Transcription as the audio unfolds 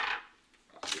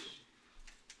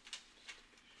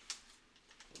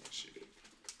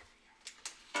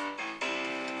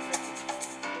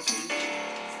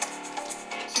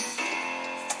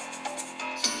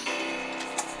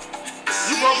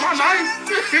I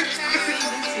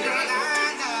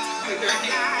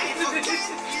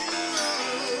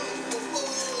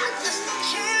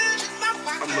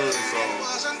love this song.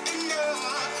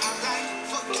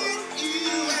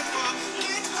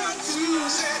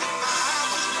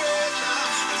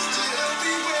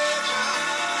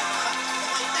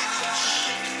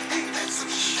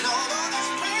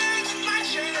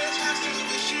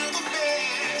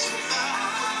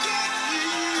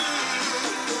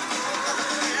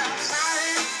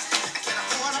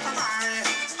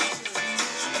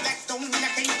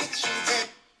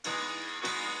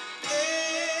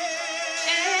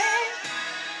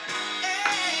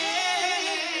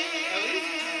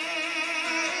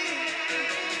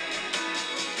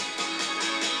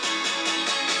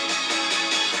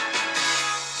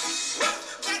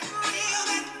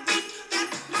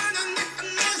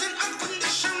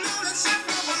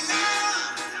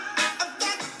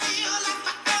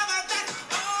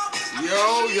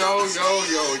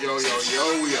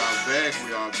 Yo, we are back.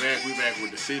 We back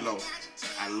with the CeeLo.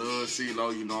 I love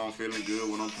CeeLo. You know I'm feeling good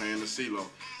when I'm playing the CeeLo.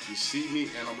 You see me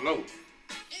and I'm low.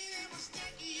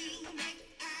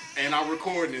 And I'm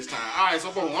recording this time. Alright,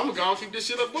 so boom, I'm gonna keep this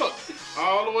shit up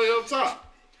all the way up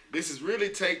top. This is really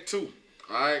take 2.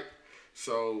 Alright?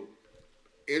 So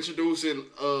introducing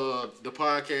the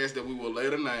podcast that we will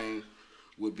later name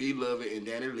with B Lovett and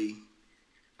Danny Lee.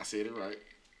 I said it right.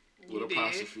 With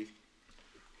apostrophe.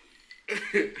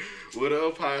 With an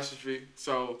apostrophe.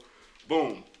 So,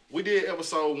 boom. We did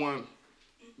episode 1.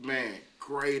 Man,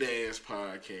 great ass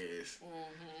podcast.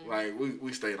 Mm-hmm. Like,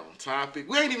 we stayed on topic.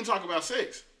 We ain't even talking about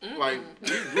sex. Mm-hmm. Like, we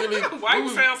really... Why you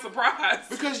sound surprised?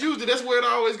 Because usually that's where it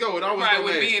always go. It always right, go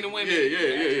with nasty. me and the women.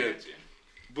 Yeah.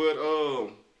 But,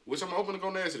 which I'm open to go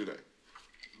nasty today.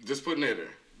 Just putting that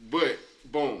there. But,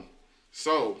 boom.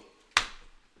 So,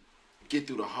 get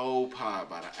through the whole pod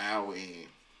by the hour in.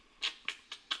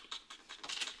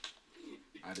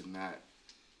 I did not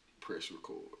press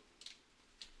record.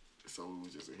 So we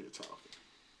was just in here talking.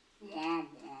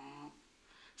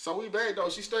 So we back though.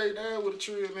 She stayed down with a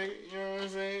trio, nigga. You know what I'm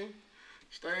saying?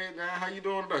 Stayed down. How you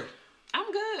doing today?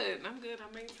 I'm good. I'm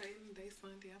maintaining the day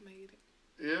Sunday. I made it.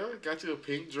 Yeah, got you a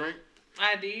pink drink.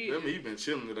 I did. That mean you been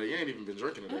chilling today. You ain't even been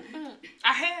drinking today. Mm-hmm.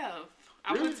 I have.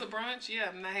 I really? went to brunch,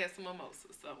 and I had some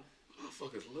mimosas, so.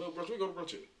 Motherfuckers love brunch. We go to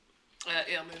brunch at?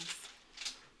 Ellen's.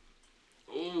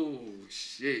 Oh,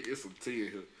 shit. It's some tea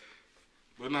in here.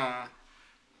 But nah.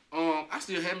 I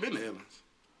still haven't been to Ellen's.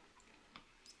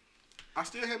 Where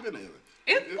have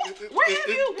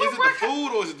you? Is it the food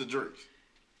or is it the drinks?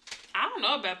 I don't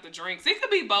know about the drinks. It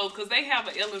could be both because they have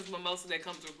an Ellen's mimosa that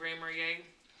comes with Grand Marnier.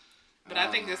 But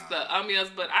I think it's the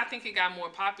ambiance. But I think it got more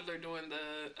popular during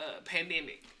the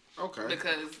pandemic. Okay.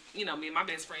 Because, me and my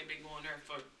best friend been going there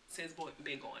since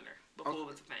been going there before it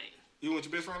was a thing. You with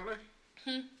your best friend today?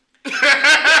 You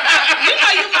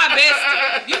know you my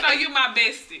bestie. You my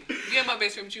bestie. You're my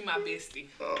best friend, but you my bestie.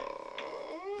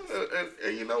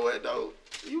 And you know what though?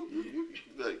 You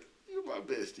my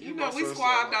bestie. You know we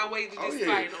squabbed our way to this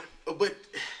title. But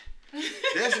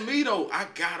that's me though. I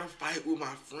gotta fight with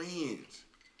my friends.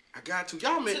 I got to.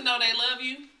 Y'all to know they love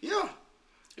you? Yeah.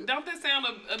 Don't that sound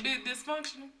a bit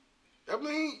dysfunctional? I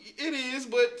mean, it is,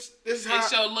 but this is how...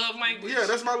 It's your love language? Yeah,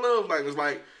 that's my love language.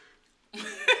 Like,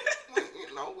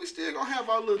 we still gonna have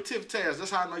our little tiff task.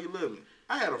 That's how I know you love me.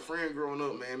 I had a friend growing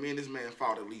up, man. Me and this man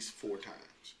fought at least 4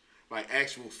 times. Like,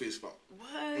 actual fist fight.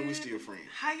 What? And we still friends.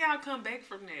 How y'all come back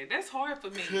from that? That's hard for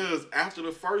me. Because after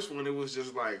the first one, it was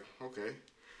just like, okay.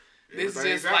 This is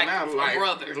just like a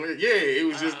brother. Yeah, it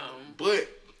was just... But,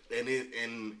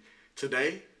 and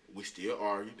today, we still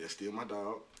argue. That's still my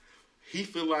dog. He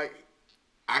feel like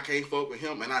I can't fuck with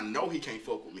him, and I know he can't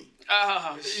fuck with me.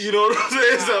 You know what I'm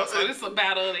saying? So it's a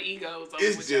battle of the egos.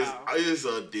 It's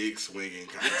a dick swinging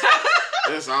contest.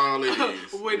 That's all it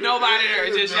is. With nobody there,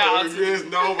 just y'all. There's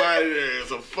nobody there.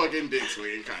 It's a fucking dick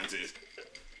swinging contest.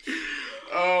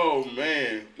 Oh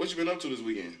man, what you been up to this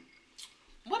weekend?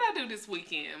 What I do this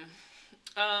weekend?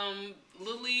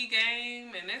 Little league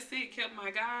game, and that's it. Kept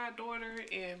my goddaughter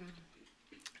and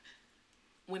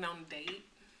went on a date.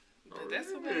 But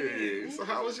that's about it. So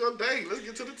how was your date? Let's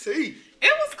get to the tea.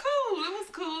 It was cool.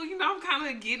 I'm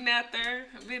kind of getting out there.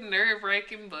 A bit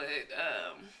nerve-wracking, but it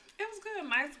was good.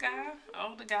 Nice guy.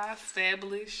 Older guy,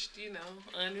 established,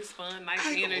 honest, fun, nice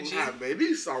energy. Lie, man.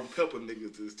 These salt and pepper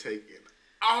niggas is taking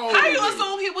all How you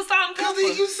assume he was salt and pepper?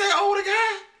 Because you say older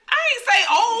guy? I ain't say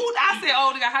old. I said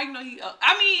older guy. How you know he...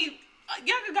 I mean,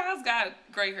 younger guys got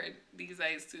gray hair these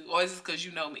days, too. Or is it because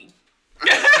you know me?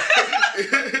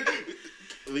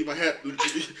 Leave my hat.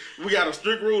 We got a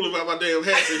strict rule about my damn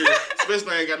hats in here.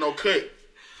 Especially I ain't got no cut.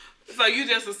 So you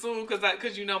just assume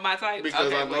because you know my type? Because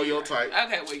okay, I know your type.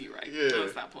 Okay, well, you're right. Yeah. Don't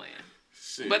stop playing.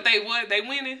 Shit. But they what? They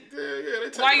winning? Yeah, they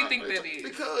take Why you think that is?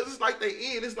 Because it's like they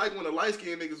in. It's like when the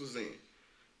light-skinned niggas was in.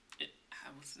 I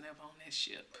was never on that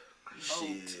ship.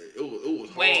 Shit, it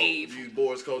was Wave. hard. These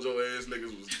boys, Kojo ass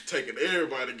niggas was taking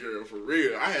everybody, girl, for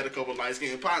real. I had a couple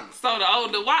light-skinned partners. So the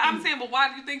older, I'm saying, but why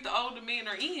do you think the older men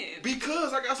are in?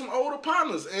 Because I got some older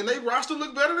partners, and they roster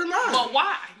look better than mine. But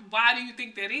why? Why do you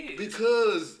think that is?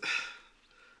 Because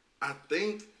I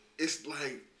think it's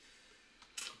like,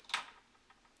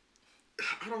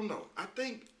 I don't know. I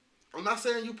think, I'm not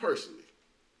saying you personally,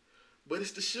 but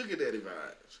it's the sugar daddy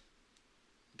vibes.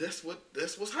 That's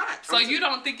what's hot. So you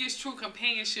don't think it's true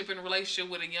companionship in a relationship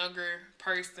with a younger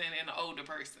person and an older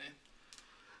person?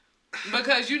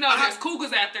 Because there's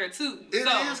cougars out there too. It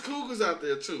is cougars out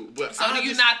there too. But so do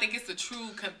you not think it's a true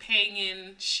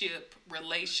companionship,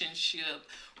 relationship,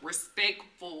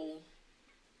 respectful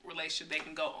relationship they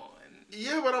can go on?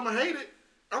 Yeah, but I'ma hate it.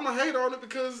 I'ma hate on it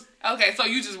because... Okay, so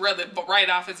you just rather write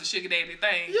off as a sugar daddy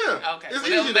thing? Yeah. Okay, it's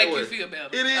whatever easier make that way. you feel better.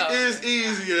 It is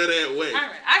easier that way. All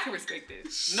right, I can respect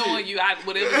that. Shit. Knowing you,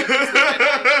 whatever makes you feel better.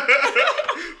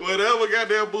 Whatever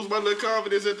goddamn boost my little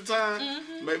confidence at the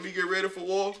time, make me get ready for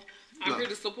war. I'm here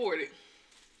to support it.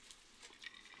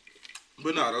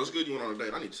 But no, that was good you went on a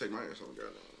date. I need to take my ass on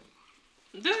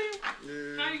goddamn. Do you?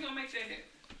 Yeah. How you gonna make that happen?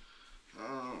 I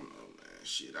don't know, man.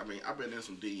 Shit, I mean, I've been in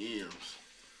some DMs.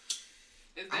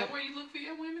 Is that where you look for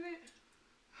your women at?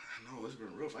 I know, it's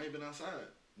been rough. I ain't been outside.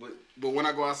 But when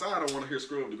I go outside, I want to hear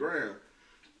scrub the ground.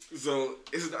 So,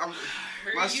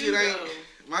 my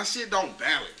shit don't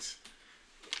balance.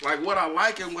 Like, what I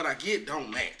like and what I get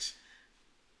don't match.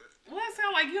 Well, it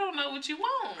sounds like you don't know what you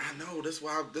want. I know, that's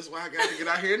why I got to get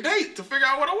out here and date to figure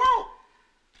out what I want.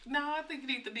 No, I think you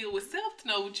need to deal with self to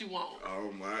know what you want.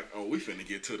 We finna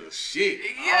get to the shit.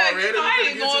 Yeah, already. I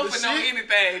ain't going for no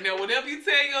anything. Now, whatever you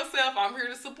tell yourself, I'm here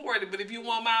to support it. But if you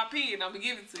want my opinion, I'm gonna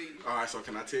give it to you. All right, so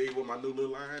can I tell you what my new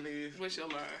little line is? What's your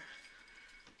line?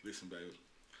 Listen, baby,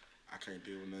 I can't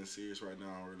deal with nothing serious right now.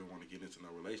 I don't really want to get into no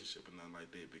relationship or nothing like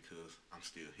that because I'm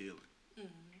still healing.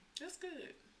 That's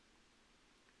good.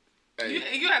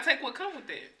 Hey. You gotta take what comes with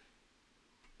that.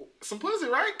 Some pussy,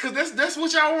 right? Because that's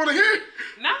what y'all want to hear.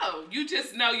 No, you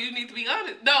just know you need to be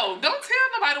honest. No, don't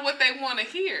tell nobody what they want to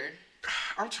hear.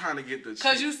 I'm trying to get the...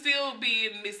 Because you still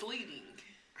being misleading.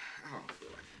 I don't feel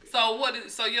like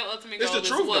it. So your ultimate it's goal the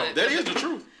truth, is what? though. That is the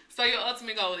truth. So your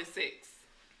ultimate goal is sex.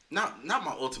 Not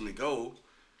my ultimate goal.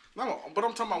 No, but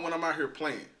I'm talking about when I'm out here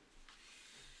playing.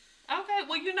 Okay,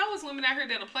 well, it's women out here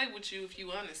that'll play with you if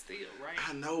you honest still, right?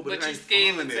 I know, but it ain't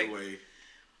scared fun to that way.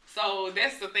 So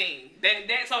that's the thing.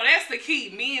 So that's the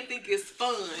key. Men think it's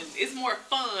fun. It's more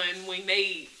fun when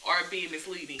they are being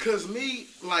misleading. Cause me,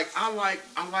 like I like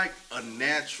a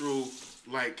natural,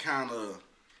 like kind of.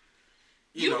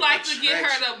 You like to get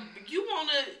her to. You want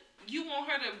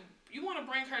to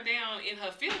bring her down in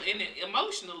her feeling,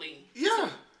 emotionally. Yeah.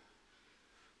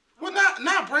 Well,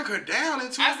 not bring her down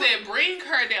into. I said bring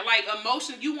her down, like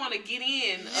emotion. You want to get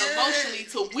in emotionally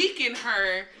to weaken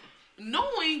her.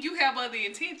 Knowing you have other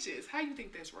intentions. How you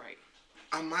think that's right?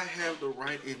 I might have the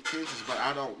right intentions, but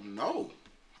I don't know.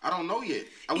 I don't know yet.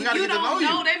 We gotta you get to know you.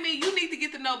 Know, that means you need to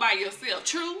get to know by yourself.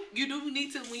 True, you do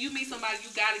need to. When you meet somebody, you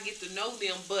gotta get to know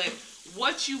them. But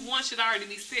what you want should already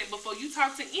be set before you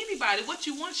talk to anybody. What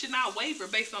you want should not waver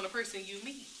based on the person you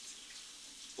meet.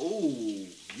 Ooh,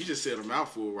 you just said a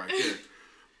mouthful right there.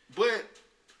 But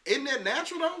isn't that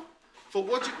natural though? For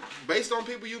what you, based on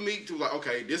people you meet, to like,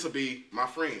 okay, this will be my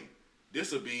friend.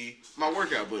 This will be my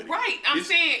workout buddy. Right, I'm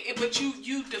saying, but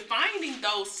you defining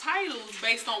those titles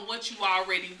based on what you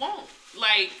already want.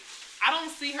 Like, I don't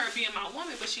see her being my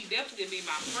woman, but she definitely be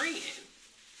my friend.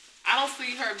 I don't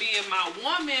see her being my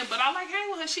woman, but I like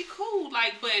hanging with her. She cool,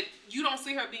 like, but you don't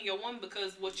see her being your woman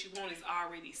because what you want is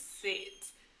already set.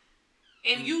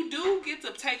 And you do get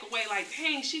to take away, like,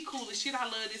 dang, she cool as shit. I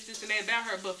love this, and that about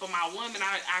her. But for my woman,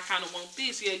 I kind of want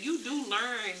this. Yeah, you do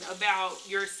learn about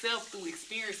yourself through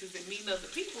experiences and meeting other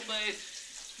people. But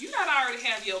you gotta already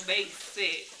have your base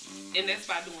set. And that's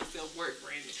by doing self-work,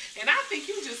 Brandon. And I think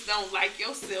you just don't like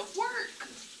your self-work.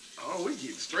 Oh, we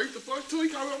get straight the fuck to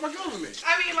it. Call out my government.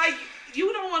 I mean, like,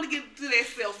 you don't want to get to that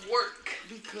self-work.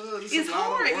 Because it's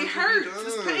hard. It hurts.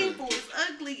 It's painful. It's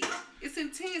ugly. It's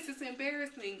intense. It's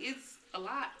embarrassing. It's a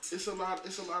lot. It's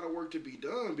a lot of work to be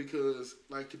done because,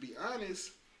 like, to be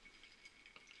honest,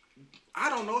 I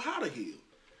don't know how to heal.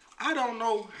 I don't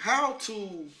know how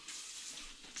to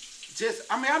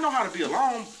I know how to be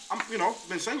alone. I'm,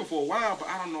 been single for a while, but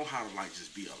I don't know how to, like,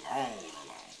 just be alone.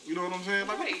 You know what I'm saying?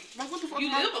 Like, right. what the fuck? You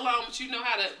live alone, but you know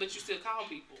how to, but you still call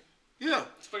people. Yeah.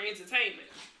 It's for entertainment.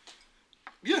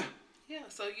 Yeah. Yeah,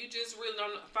 so you just really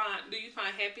don't find. Do you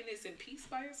find happiness and peace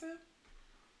by yourself?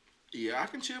 Yeah, I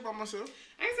can chill by myself.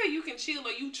 I ain't say you can chill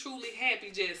or you truly happy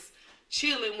just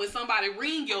chilling when somebody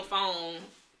ring your phone,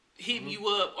 hitting you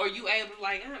up, or you able to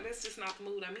like, that's just not the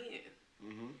mood I'm in.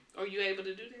 Are you able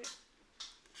to do that?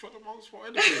 For the most part,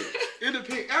 it depends. It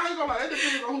depends. I ain't gonna lie, it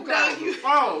depends on who calls the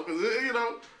phone, cause you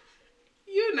know.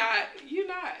 You're not.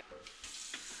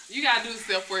 You gotta do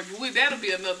self-work. That'll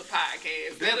be another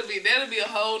podcast. That'll be a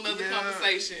whole nother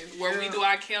conversation where we do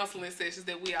our counseling sessions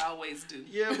that we always do.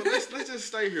 Yeah, but let's just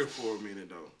stay here for a minute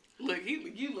though. Look,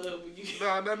 you love when you.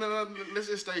 No. Let's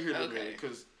just stay here a minute,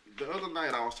 cause the other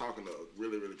night I was talking to a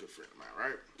really good friend of mine,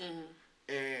 right?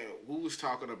 And we was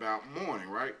talking about mourning,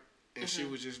 right? And she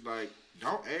was just like,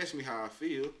 "Don't ask me how I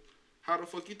feel. How the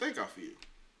fuck you think I feel?"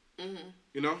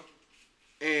 You know?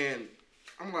 And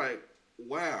I'm like,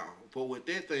 wow. But with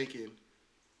that thinking,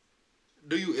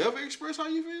 do you ever express how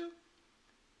you feel?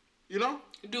 You know?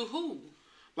 Do who?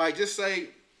 Like, just say,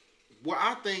 well,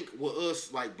 I think with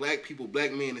us, like black people,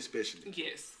 black men especially.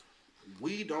 Yes.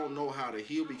 We don't know how to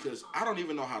heal because I don't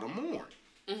even know how to mourn.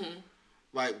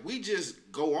 Like, we just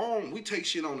go on, we take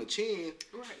shit on the chin,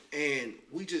 and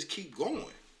we just keep going.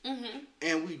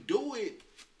 And we do it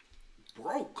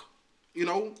broke. You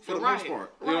know, for the most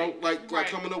part. You know, like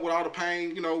coming up with all the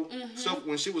pain, you know, stuff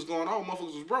when shit was going on,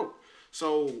 motherfuckers was broke.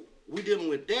 So we dealing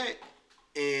with that,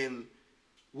 and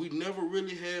we never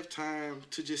really have time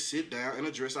to just sit down and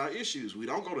address our issues. We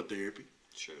don't go to therapy.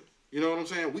 True. You know what I'm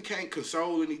saying? We can't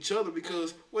console in each other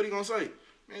because what are you gonna say?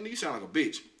 Man, you sound like a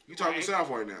bitch. You talking South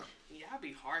right now. Y'all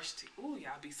be harsh too. Ooh,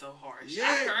 y'all be so harsh. Yeah.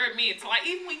 I heard me. It's like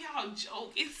even when y'all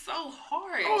joke, it's so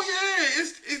harsh. Oh yeah,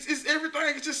 it's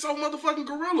everything. It's just so motherfucking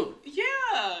gorilla.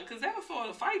 Yeah, cause that was for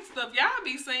the fight stuff y'all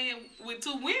be saying with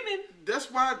two women.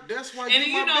 That's why. And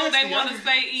you know they want to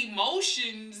say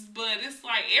emotions, but it's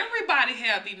like everybody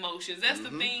have emotions. That's the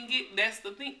thing. That's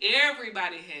the thing.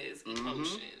 Everybody has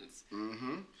emotions.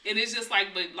 And it's just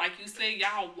like, but like you say,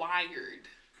 y'all wired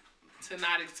to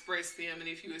not express them, and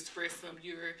if you express them,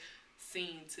 you're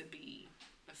seen to be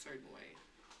a certain way.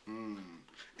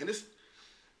 And it's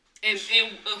and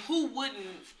who wouldn't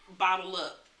bottle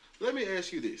up? Let me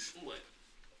ask you this.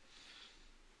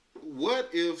 What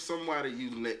if somebody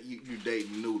you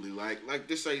date newly, like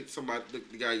just say somebody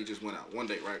the guy you just went out one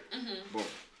day, right? Boom.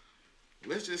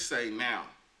 Let's just say now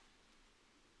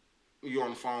you're on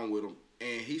the phone with him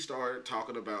and he started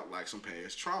talking about like some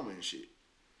past trauma and shit,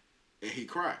 and he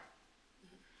cried.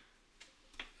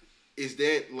 Is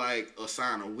that like a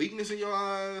sign of weakness in your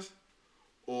eyes?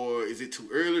 Or is it too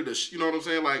early to, you know what I'm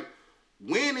saying? Like,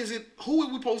 when is it, who are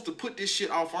we supposed to put this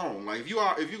shit off on? Like, if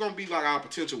you're going to be like our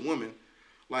potential woman,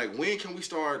 like, when can we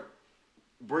start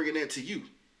bringing that to you?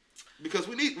 Because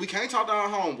we can't talk to our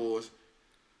homeboys.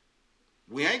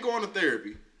 We ain't going to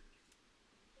therapy.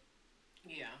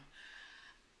 Yeah.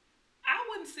 I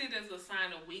wouldn't say there's a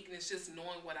sign of weakness, just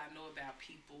knowing what I know about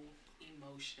people,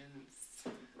 emotions,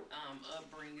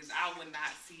 upbringings. I would not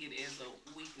see it as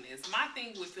a weakness. My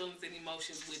thing with feelings and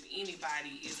emotions with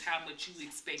anybody is how much you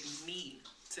expect me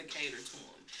to cater to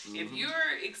them. If you're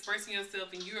expressing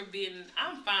yourself and you're being,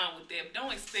 I'm fine with that. But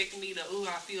don't expect me to,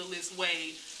 I feel this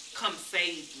way, come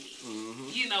save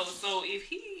me. You know, so if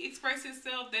he expresses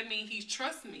himself, that means he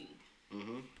trusts me.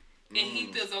 And he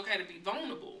feels okay to be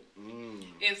vulnerable.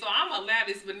 And so I'm gonna allow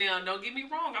this, but now don't get me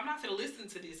wrong, I'm not gonna listen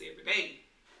to this every day.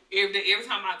 Every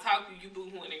time I talk to you,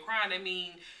 boo-hooing and crying, it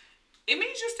means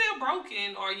you're still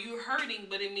broken or you're hurting,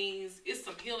 but it means it's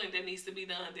some healing that needs to be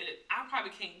done that I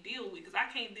probably can't deal with because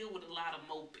I can't deal with a lot of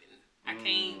moping. I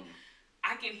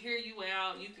can hear you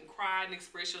out, you can cry and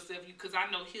express yourself because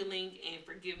I know healing and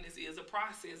forgiveness is a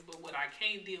process, but what I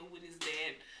can't deal with is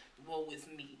that woe is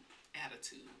me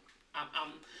attitude.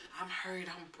 I'm hurt,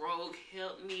 I'm broke,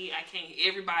 help me. I can't,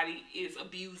 everybody is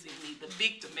abusing me. The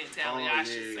victim mentality, I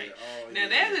should say. Now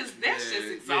that's just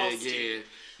exhausting.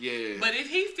 Yeah. But if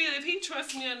he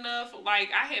trusts me enough, like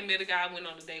I had met a guy, I went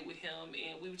on a date with him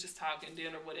and we were just talking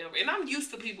dinner or whatever. And I'm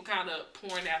used to people kind of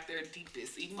pouring out their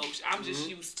deepest emotion. I'm just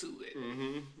used to it.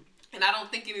 And I don't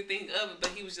think anything of it,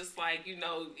 but he was just like, you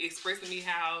know, expressing me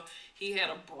how he had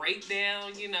a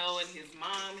breakdown, you know, and his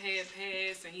mom had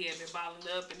passed and he had been bottling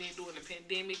up, and then during the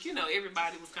pandemic, you know,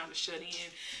 everybody was kind of shut in.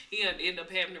 He ended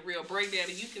up having a real breakdown,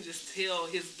 and you can just tell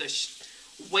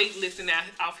the weight lifting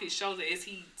off his shoulder as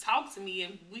he talked to me,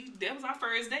 and that was our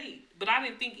first date. But I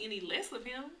didn't think any less of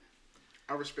him.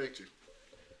 I respect you.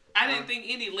 I didn't think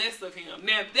any less of him.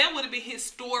 Now, if that would have been his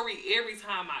story every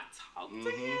time I talked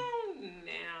to him,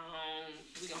 now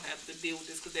we're going to have to deal with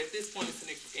this because at this point it's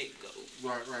an scapegoat.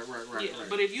 Right. Yeah,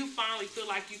 but if you finally feel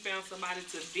like you found somebody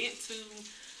to vent to,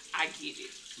 I get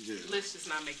it. Yeah. Let's just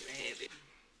not make it a habit.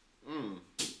 Mm.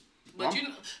 But you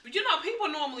know, people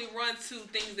normally run to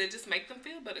things that just make them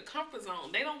feel better. Comfort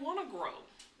zone. They don't want to grow.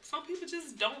 Some people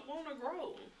just don't want to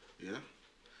grow.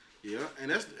 Yeah,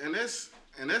 and that's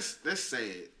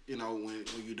sad. You know, when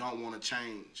you don't want to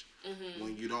change,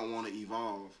 when you don't want to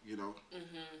evolve. You know,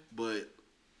 but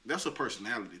that's a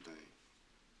personality thing.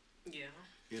 Yeah.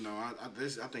 You know, I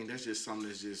think that's just something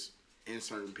that's just in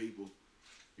certain people.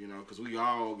 You know, because we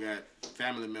all got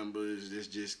family members that's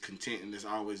just content and that's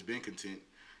always been content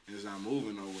and it's not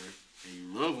moving nowhere. And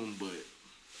you love them, but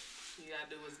you gotta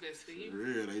do what's best for you.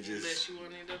 Real, they just unless you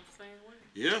want to end up the same way.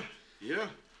 Yeah.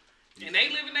 And they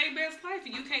living their best life,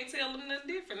 and you can't tell them nothing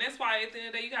different. That's why at the end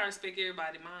of the day, you gotta respect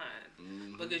everybody's mind.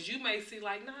 Because you may see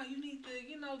like, nah, you need to,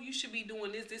 you know, you should be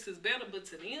doing this. This is better. But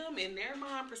to them, in their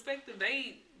mind perspective,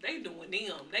 they doing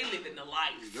them. They living the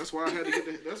life. That's why I had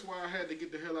to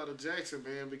get the hell out of Jackson,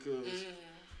 man, because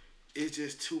it's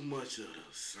just too much of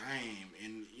the same.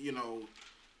 And you know,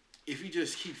 if you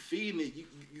just keep feeding it,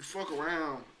 you fuck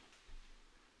around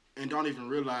and don't even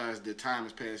realize that time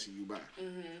is passing you by.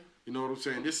 You know what I'm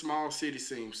saying? This small city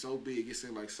seems so big. It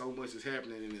seems like so much is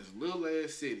happening in this little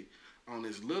ass city, on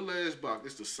this little ass block.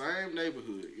 It's the same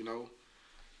neighborhood, you know,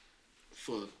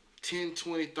 for 10,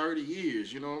 20, 30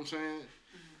 years, you know what I'm saying?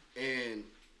 And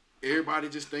everybody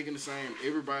just thinking the same.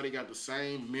 Everybody got the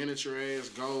same miniature ass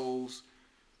goals.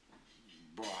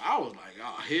 Bro, I was like,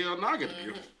 oh, hell no, I got to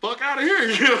get the fuck out of here,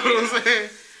 you know what I'm saying?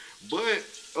 But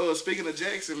speaking of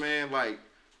Jackson, man, like,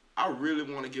 I really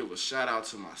want to give a shout out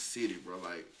to my city, bro.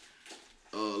 Like,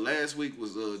 last week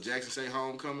was Jackson State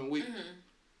homecoming week,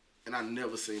 and I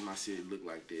never seen my city look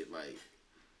like that. Like,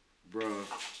 bro,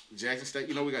 Jackson State,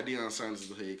 you know we got Deion Sanders as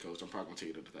the head coach. I'm probably going to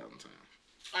tell you that 1,000 times.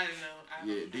 I didn't know.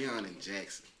 Deion and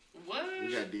Jackson. What?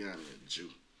 We got Deion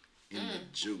in the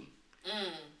Jew.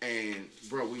 And,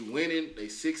 bro, we winning. They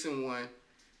 6-1.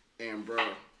 And,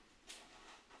 bro,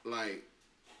 like,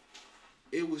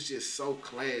 it was just so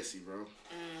classy, bro.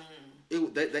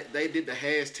 They did the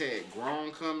hashtag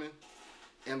grown coming,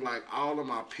 and like all of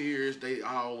my peers, they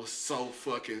all was so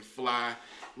fucking fly.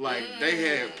 Like they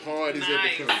had parties at the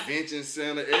convention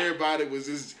center. Everybody was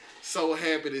just so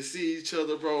happy to see each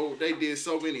other, bro. They did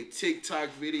so many TikTok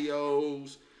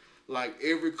videos. Like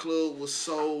every club was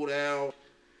sold out,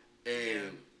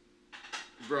 and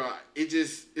bro,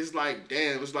 it's like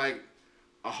damn, it's like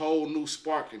a whole new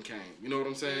spark came. You know what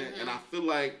I'm saying? And I feel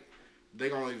like they're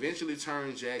going to eventually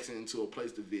turn Jackson into a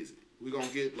place to visit. We're going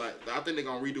to get, like, I think they're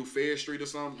going to redo Fair Street or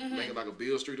something, make it like a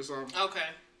Bill Street or something. Okay.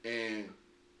 And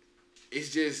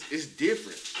it's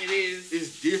different. It is.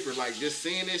 It's different. Like, just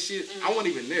seeing that shit, I wasn't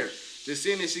even there. Just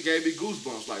seeing that shit gave me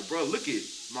goosebumps. Like, bro, look at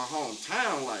my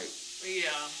hometown. Like,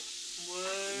 yeah.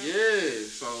 What? Yeah.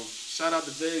 So, shout out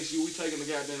to JXU. We taking the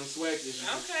goddamn swag this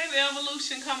year. Okay, the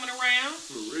evolution coming around.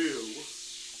 For real.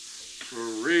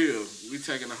 We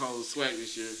taking the whole swag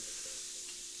this year.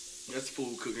 That's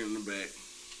food cooking in the back.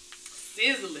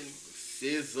 Sizzling.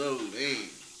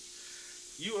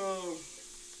 You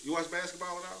watch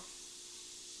basketball at all?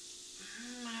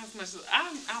 Not as much as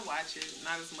I watch it.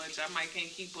 Not as much. I can't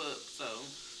keep up. So.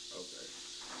 Okay.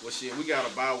 Well, shit, we got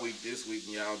a bye week this week,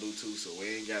 and y'all do too. So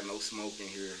we ain't got no smoke in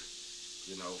here.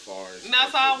 You know, as far as.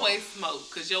 That's always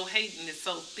smoke, cause your hating is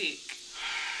so thick.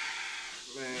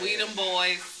 Man. We them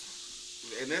boys.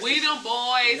 We them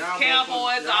boys,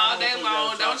 Cowboys all day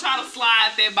long. Don't try to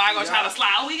slide that by. Go try to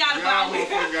slide. Oh, we got a bye week.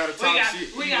 We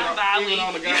got a bye week.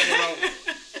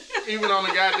 Even on the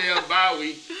goddamn bye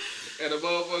week. And the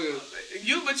motherfuckers.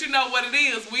 But you know what it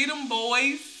is. We them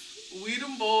boys.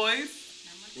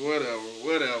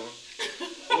 Whatever.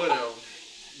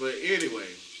 But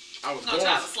anyway, I was gonna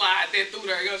try to slide that through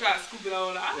there. Gonna try to scoop it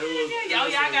on.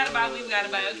 Y'all got a bye week. We got a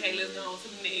bye. Okay, let's go on to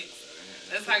the next.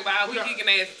 Let's talk about how we kicking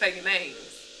ass and taking names.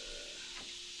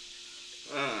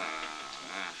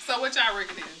 So what y'all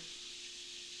reckon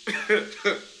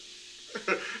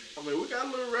I mean, we got a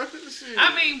little record of shit.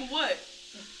 I mean, but what?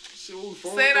 Shit, we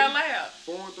 4-3. Say it out loud.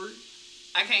 4-3.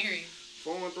 I can't hear you.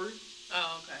 4-3.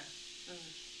 Oh, okay.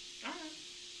 All right.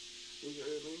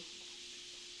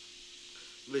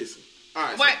 Listen. All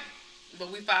right. Wait.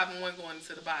 But we 5-1 going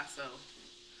into the bye, so.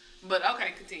 But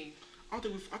okay, continue. I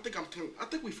think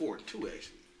we 4-2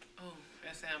 actually. Oh,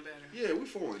 that sound better. Yeah, we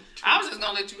 4-2. I was just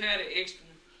gonna let you have the extra.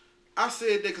 I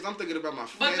said that because I'm thinking about my.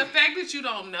 But the fact that you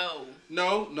don't know.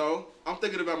 No, I'm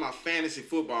thinking about my fantasy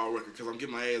football record because I'm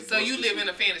getting my ass. So you live in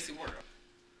a fantasy world.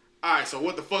 All right, so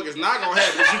what the fuck is not gonna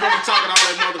happen? Is you gonna be talking all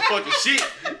that motherfucking shit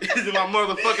in my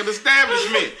motherfucking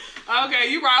establishment? Okay,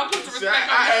 you right. I'll put some respect on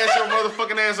I asked your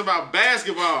motherfucking ass about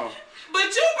basketball.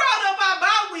 But you brought up our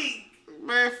bye week.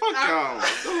 Man, fuck y'all.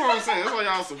 That's what I'm saying.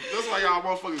 That's why y'all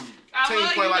motherfucking team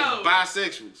play like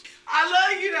bisexuals. I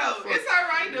love you though. It's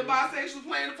alright the bisexuals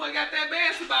playing the fuck out that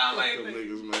basketball, Fuck ain't them they?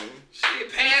 niggas, man.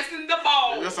 Shit, passing the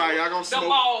ball. That's how y'all gonna smoke.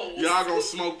 Balls. Y'all gonna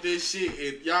smoke this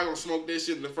shit. Y'all gonna smoke this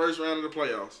shit in the first round of the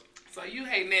playoffs. So you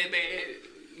hating that bad?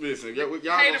 Listen, y'all gonna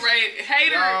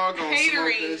Hatering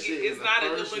smoke that shit is in not the a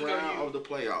good first look round on you. of the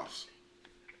playoffs.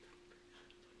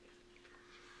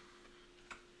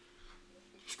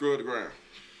 Screw the ground.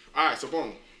 All right, so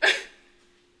boom.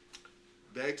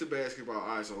 Back to basketball.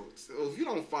 All right, so if you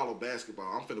don't follow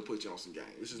basketball, I'm finna put you on some game.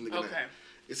 This is nigga name.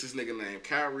 It's this nigga named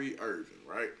Kyrie Irving,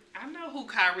 right? I know who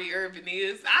Kyrie Irving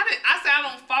is. I said I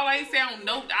don't follow. I ain't say I don't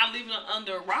know. I live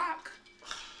under a rock.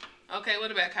 Okay, what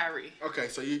about Kyrie? Okay,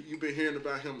 so you've been hearing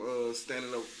about him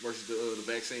standing up versus the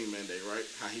vaccine mandate, right?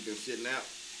 How he been sitting out?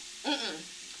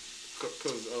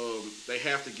 Because they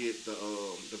have to get the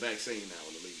vaccine now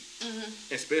in the league.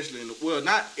 Especially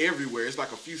not everywhere. It's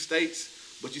like a few states,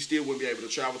 but you still wouldn't be able to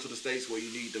travel to the states where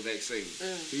you need the vaccine.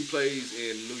 He plays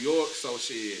in New York, so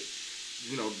shit,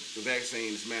 the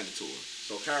vaccine is mandatory.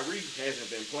 So Kyrie hasn't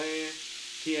been playing.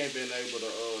 He ain't been able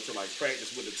to like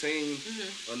practice with the team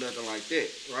or nothing like that,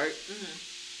 right?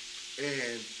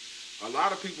 And a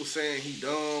lot of people saying he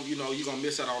dumb. You're gonna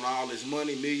miss out on all this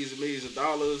money, millions and millions of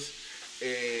dollars,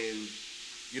 and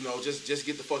just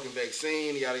get the fucking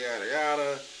vaccine, yada yada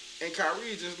yada. And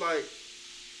Kyrie just like,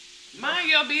 mind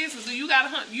your business. Do you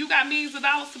got millions of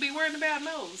dollars to be worried about?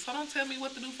 No. So don't tell me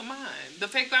what to do for mine. The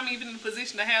fact that I'm even in a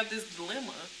position to have this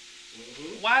dilemma.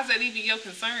 Why is that even your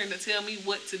concern to tell me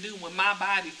what to do with my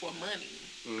body for money?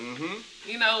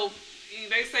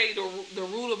 They say the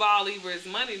root of all evil is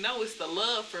money. No, it's the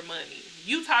love for money.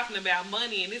 You talking about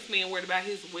money, and this man worried about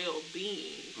his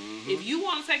well-being. If you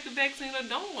want to take the vaccine or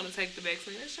don't want to take the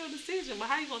vaccine, that's your decision. But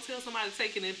how you going to tell somebody to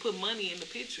take it and put money in the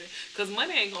picture? Because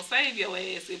money ain't going to save your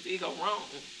ass if it go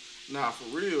wrong. Nah, for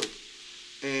real.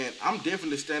 And I'm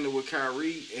definitely standing with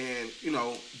Kyrie, and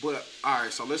but all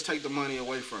right. So let's take the money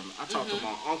away from him. I talked to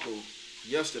my uncle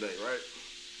yesterday, right?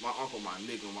 My uncle, my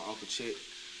nigga, my uncle Chet,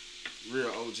 real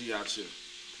OG out here.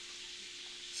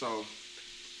 So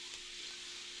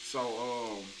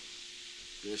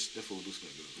this food do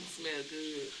smell good. It smell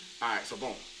good. All right, so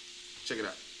boom, check it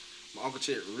out. My uncle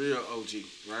Chet, real OG,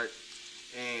 right?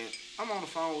 And I'm on the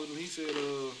phone with him. He said,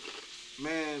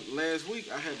 man, last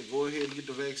week I had to go ahead and get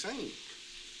the vaccine.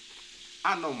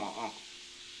 I know my uncle.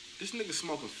 This nigga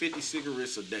smoking 50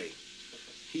 cigarettes a day.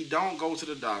 He don't go to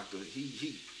the doctor.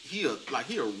 He a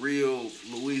real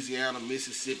Louisiana,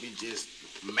 Mississippi, just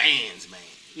man's man.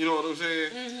 You know what I'm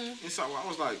saying? And so I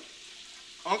was like,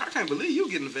 Uncle, I can't believe you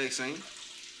getting the vaccine.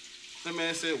 That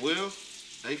man said, well,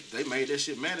 they made that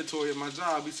shit mandatory at my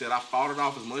job. He said, I fought it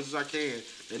off as much as I can.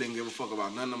 They didn't give a fuck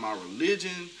about none of my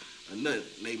religion or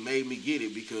nothing. They made me get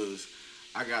it because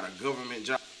I got a government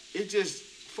job. It just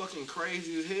fucking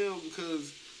crazy as hell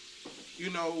because,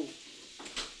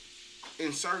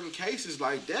 in certain cases,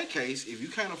 like that case, if you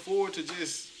can't afford to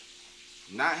just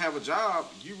not have a job,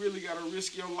 you really got to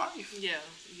risk your life. Yeah.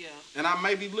 And I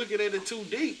may be looking at it too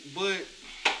deep, but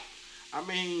I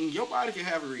mean, your body can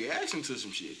have a reaction to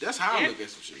some shit. That's how I look at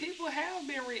some shit. People have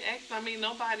been reacting. I mean,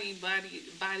 nobody's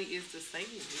body is the same.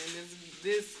 And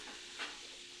this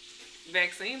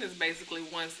vaccine is basically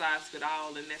one size fit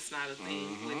all, and that's not a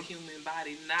thing with human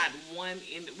body. Not one.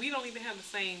 We don't even have the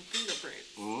same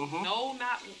fingerprints. No,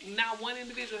 not one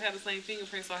individual have the same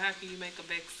fingerprints. So how can you make a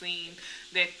vaccine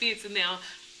that fits? And now,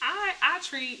 I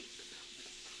treat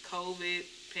COVID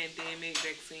pandemic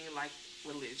vaccine like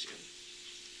religion.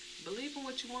 Believe in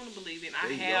what you want to believe in.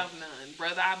 I have none.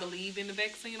 Brother, I believe in the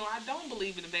vaccine or I don't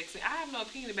believe in the vaccine. I have no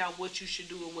opinion about what you should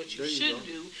do or what you shouldn't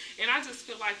do. And I just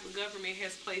feel like the government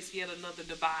has placed yet another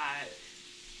divide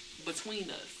between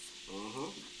us.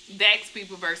 Vax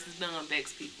people versus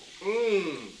non-vax people.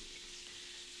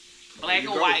 Black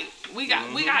and white. We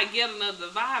got yet another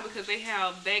divide because they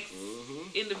have vax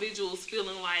individuals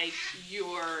feeling like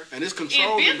you're and it's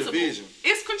controlled division.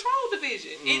 It's controlled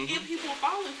division. And people are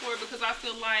falling for it because I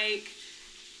feel like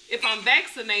if I'm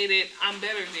vaccinated, I'm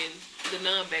better than the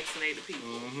non-vaccinated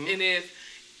people. And if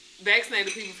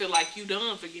vaccinated people feel like you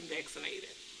done for getting vaccinated.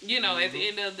 At the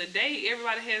end of the day,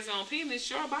 everybody has their own opinion. It's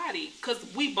your body. Because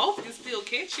we both can still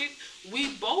catch it. We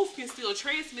both can still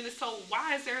transmit it. So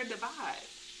why is there a divide?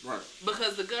 Right.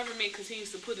 Because the government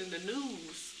continues to put in the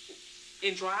news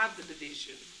and drive the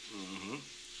division.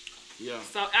 Yeah.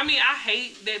 So, I mean, I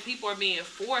hate that people are being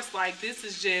forced. Like, this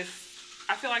is just,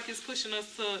 I feel like it's pushing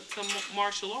us to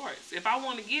martial arts. If I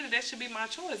want to get it, that should be my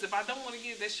choice. If I don't want to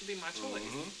get it, that should be my choice.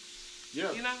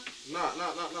 Yeah. You know. No.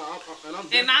 And I'm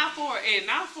And not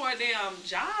for a damn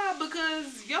job,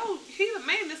 because he's a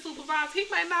maintenance supervisor. He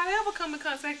may not ever come in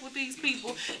contact with these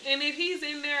people. And if he's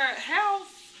in their house,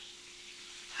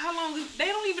 how long? They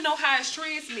don't even know how it's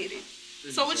transmitted.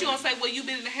 So what you gonna say? Well, you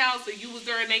been in the house and you was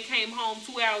there and they came home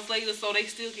 2 hours later, so they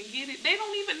still can get it. They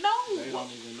don't even know. They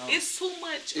don't even know. It's too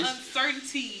much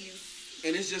uncertainties.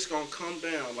 And it's just gonna come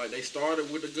down. Like they started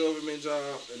with the government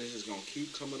jobs, and it's just gonna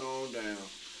keep coming on down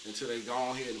until they go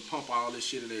on ahead and pump all this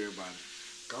shit at everybody.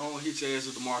 Go on, hit your ass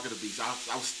with the mark of the beast. I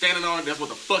was standing on it. That's what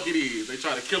the fuck it is. They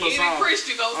try to kill us all. Any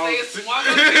Christian gonna say it's the mark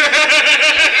of the beast.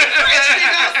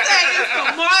 Christian gonna say it's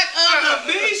the mark of the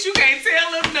beast. You can't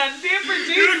tell them nothing different.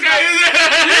 Jesus gonna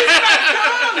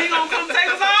come. He gonna come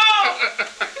take us all.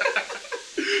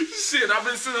 Shit, I've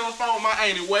been sitting on the phone with my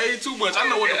auntie way too much. I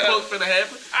know what the fuck finna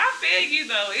happen. I feel you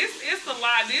though. It's a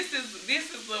lot. This is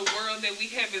the world that we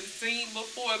haven't seen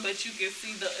before, but you can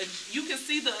see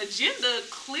the agenda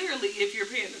clearly if you're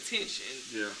paying attention.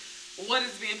 Yeah. What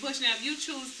is being pushed now? If you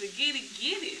choose to get it,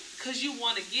 because you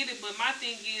want to get it. But my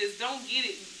thing is, don't get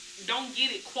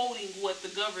it quoting what the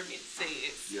government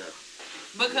says. Yeah.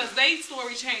 Because they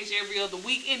story change every other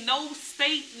week. In no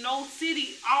state, no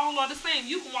city, all are the same.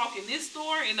 You can walk in this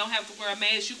store and don't have to wear a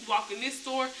mask. You can walk in this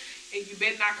store and you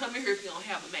better not come in here if you don't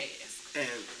have a mask.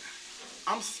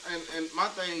 And my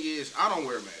thing is, I don't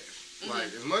wear a mask. Mm-hmm.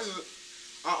 Like as much as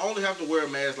I only have to wear a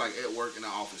mask like at work in the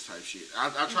office type shit. I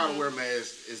try to wear a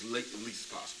mask as least as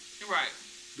possible. Right.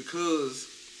 Because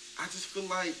I just feel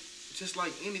like, just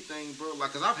like anything, bro.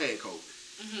 Like, cause I've had COVID.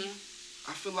 Mm-hmm.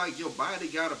 I feel like your body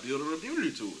gotta build an immunity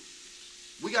to it.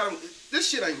 This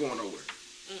shit ain't going nowhere.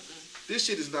 Mm-mm. This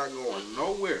shit is not going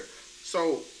nowhere.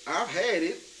 So I've had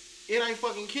it. It ain't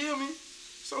fucking kill me.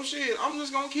 So shit, I'm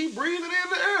just gonna keep breathing in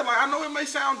the air. Like I know it may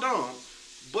sound dumb,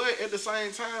 but at the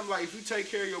same time, like if you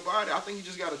take care of your body, I think you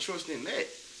just gotta trust in that.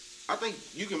 I think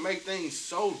you can make things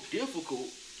so difficult.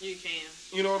 You can.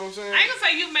 You know what I'm saying? I ain't gonna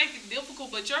say you make it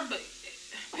difficult, but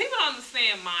people don't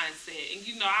understand mindset,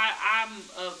 and I'm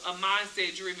a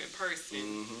mindset-driven person.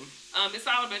 Mm-hmm. It's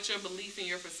all about your belief and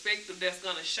your perspective that's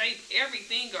gonna shape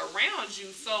everything around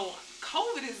you. So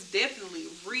COVID is definitely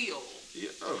real. Yeah.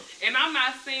 And I'm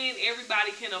not saying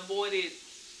everybody can avoid it,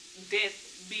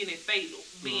 death being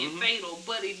fatal.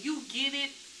 But if you get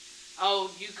it,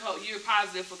 you're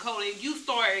positive for COVID, and you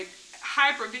start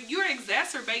you're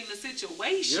exacerbating the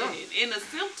situation and the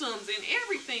symptoms and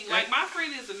everything. Like my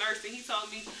friend is a nurse and he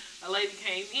told me a lady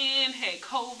came in, had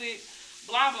COVID,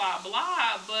 blah blah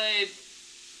blah, but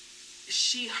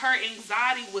her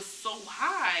anxiety was so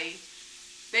high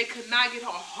they could not get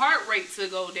her heart rate to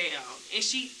go down, and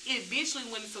she eventually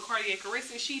went into cardiac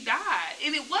arrest and she died.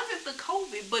 And it wasn't the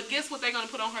COVID, but guess what they're gonna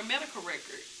put on her medical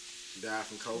record? Died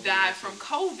from COVID. Died from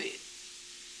COVID.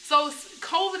 So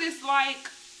COVID is like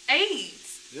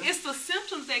AIDS. Yeah. It's the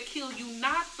symptoms that kill you,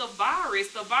 not the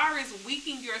virus. The virus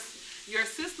weakens your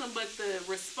system, but the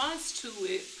response to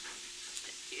it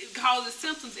causes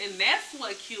symptoms, and that's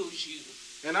what kills you.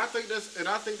 And I think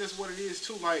that's what it is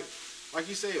too. Like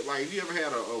you said, like if you ever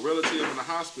had a relative in the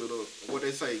hospital, what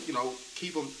they say,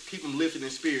 keep them lifted in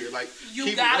spirit. Like you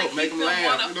keep gotta them up, make them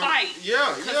laugh. Want to fight.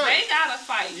 Yeah, because they gotta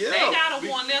fight. Yeah. They gotta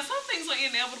want. Now some things are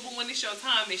inevitable when it's your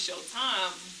time. It's your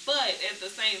time. But at the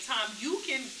same time, you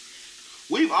can.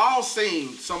 We've all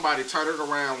seen somebody turn it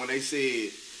around when they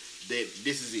said that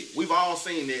this is it. We've all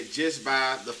seen that just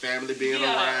by the family being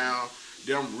around.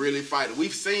 Them really fighting.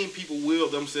 We've seen people will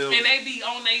themselves, and they be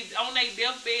on they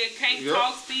deathbed, can't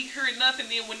talk, speak, hear nothing.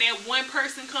 Then when that one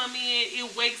person come in, it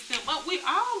wakes them up. We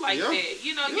all like that,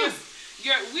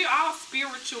 we're all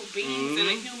spiritual beings in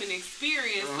a human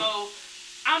experience. So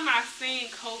I'm not saying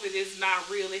COVID is not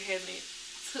real. It hasn't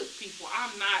took people.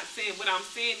 I'm not saying. What I'm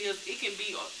saying is it can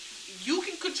be. You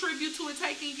can contribute to it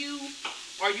taking you,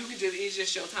 or you can it's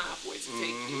just your time for it to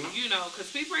take you, because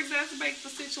people exacerbate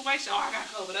the situation. Oh, I got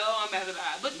COVID. Oh, I'm about to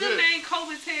die. But then they ain't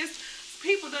COVID tests.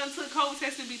 People done took COVID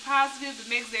tests and be positive.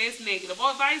 The next day it's negative,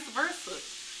 or vice versa.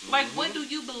 Like, what do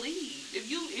you believe?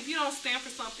 If you don't stand for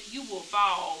something, you will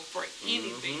fall for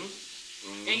anything.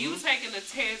 And you taking a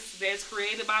test that's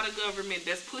created by the government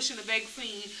that's pushing the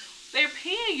vaccine, they're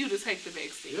paying you to take the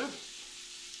vaccine. Yeah.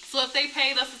 So if they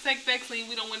paid us to take vaccine,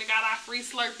 we don't went and got our free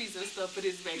Slurpees and stuff for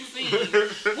this vaccine.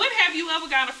 When have you ever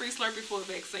got a free Slurpee for a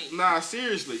vaccine? Nah,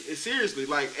 seriously.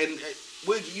 Like, and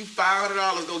we'll give you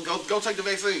 $500. Go take the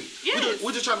vaccine. Yes.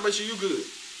 We're just trying to make sure you good.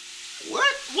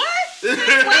 What? What?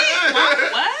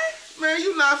 What? Man,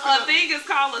 you not A thing is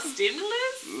called a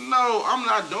stimulus? No, I'm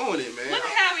not doing it, man. When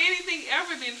have anything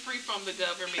ever been free from the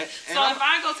government? And so if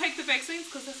I go take the vaccines,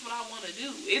 because that's what I want to do,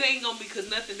 it ain't going to be because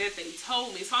nothing that they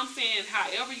told me. So I'm saying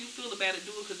however you feel about it,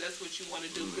 do it because that's what you want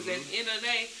to do. Because at the end of the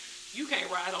day, you can't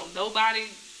ride on nobody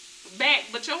back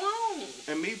but your own.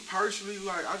 And me personally,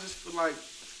 like, I just feel like,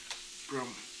 bro,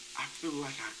 I feel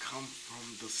like I come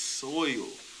from the soil.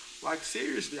 Like,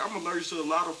 seriously, I'm allergic to a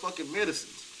lot of fucking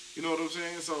medicines. You know what I'm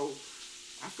saying? So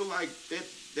I feel like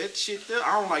that shit there,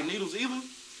 I don't like needles either.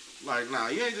 Like, nah,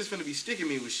 you ain't just finna be sticking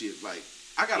me with shit. Like,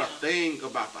 I got a thing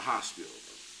about the hospital.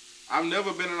 I've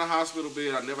never been in a hospital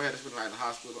bed. I never had to spend the night in the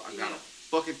hospital. I got a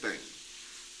fucking thing.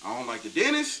 I don't like the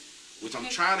dentist, which I'm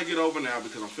trying to get over now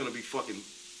because I'm finna be fucking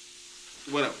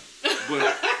whatever.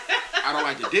 But I don't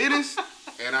like the dentist,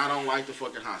 and I don't like the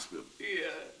fucking hospital. Yeah.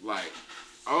 Like,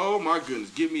 oh my goodness,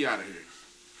 get me out of here.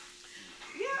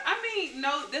 Yeah, I mean,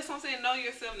 no, that's what I'm saying. Know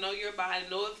yourself, know your body,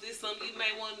 know if there's something you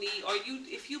may want to need, or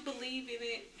if you believe in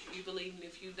it, you believe in it.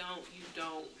 If you don't, you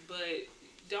don't. But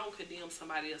don't condemn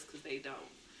somebody else because they don't.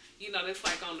 You know, that's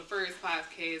like on the first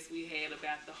podcast we had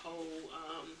about the whole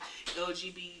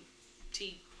LGBTQ.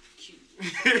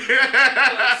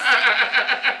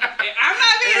 I'm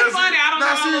not being funny. I don't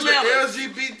know all the letters.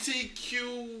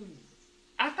 LGBTQ.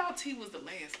 I thought T was the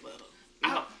last letter.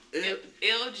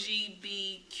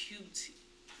 LGBTQT.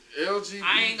 LGBT.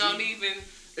 I ain't gonna even.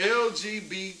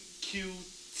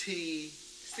 LGBTQT.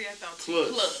 See, I thought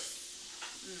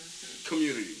plus. Mm-hmm.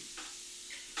 Community.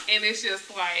 And it's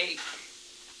just like,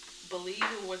 believe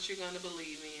in what you're gonna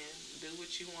believe in. Do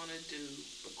what you want to do,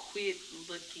 but quit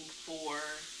looking for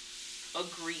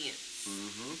agreement.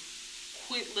 Mm-hmm.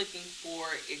 Quit looking for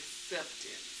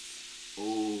acceptance.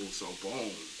 Oh, so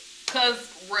boom. Because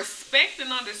respect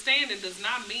and understanding does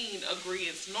not mean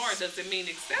agreement, nor does it mean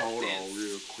acceptance. Hold on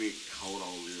real quick.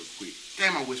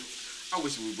 Damn, I wish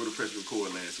we would have pressed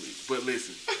record last week. But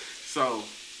listen, so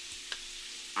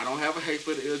I don't have a hate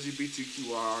for the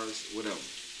LGBTQRs, whatever.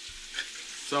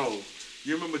 So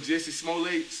you remember Jesse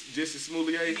Smollett? Yes.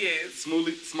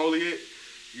 Smollett.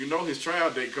 You know his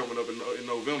trial date coming up in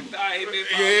November. I ain't been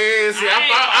yeah, see,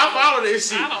 I follow this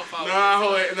shit. I don't follow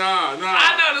Nah.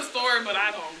 I know the story, but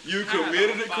I don't. You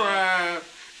committed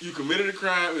a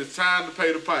crime. It's time to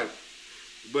pay the piper.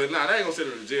 But nah, they ain't gonna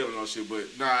send him to jail and all shit.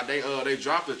 But nah, they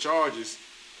dropped the charges,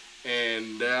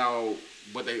 and now,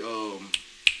 but they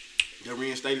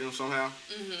reinstated him somehow.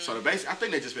 Mm-hmm. So I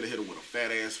think they just finna hit him with a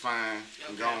fat ass fine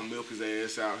and go on milk his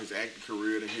ass out, his acting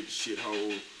career, then hit the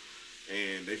shithole.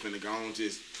 And they finna go on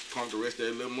just pump the rest of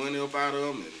that little money up out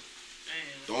of him and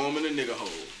throw him in the nigga hole.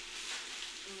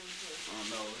 Mm-hmm. I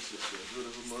know, it's just good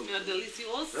as a mother. Smell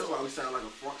delicioso. That's why we sound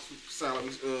like we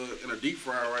in a deep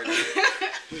fryer right now.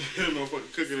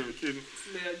 Motherfucker cooking in the kitchen.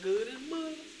 Smell good as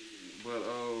mother. But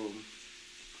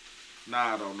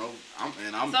nah, I don't know.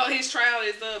 So his trial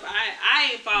is up. I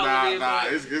ain't following it. Nah,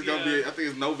 it's gonna be. I think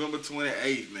it's November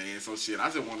 28th, man. So shit, I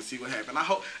just want to see what happens. I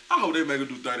hope they make her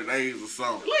do 30 days or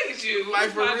something. Look at you, like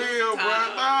for real,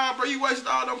 bro. Nah, bro, you wasted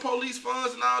all them police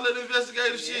funds and all that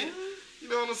investigative shit. You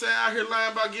know what I'm saying? Out here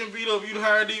lying about getting beat up. You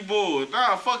hired these boys.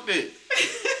 Nah, fuck that.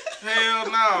 Hell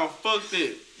no, fuck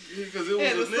that. Because it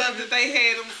was the stuff that they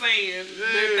had them saying.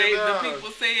 The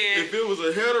people said. If it was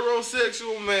a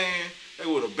heterosexual man, they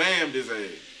would have bammed his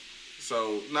ass.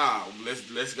 So nah,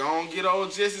 let's go on and get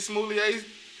old Jesse Smollett,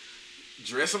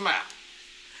 dress him out.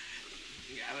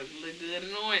 You gotta look good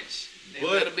in orange. That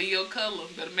better be your color.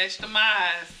 Better match the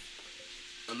eyes.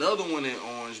 Another one in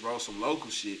orange, bro. Some local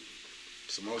shit.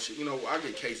 Some more shit. You know, I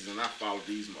get cases and I follow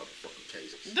these motherfucking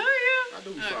cases. Do you? I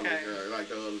do follow like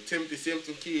the Timothy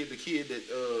Simpson kid, the kid that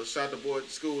shot the boy at the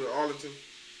school in Arlington.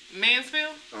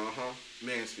 Mansfield?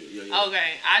 Mansfield, yeah.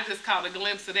 Okay, I just caught a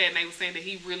glimpse of that and they were saying that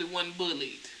he really wasn't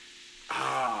bullied.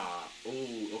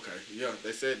 Okay. Yeah,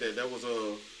 they said that was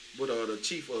the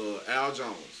chief Al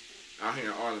Jones out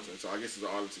here in Arlington. So I guess it's an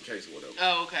Arlington case or whatever.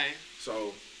 Oh, okay.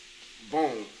 So,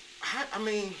 boom. I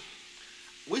mean,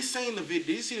 we seen the video.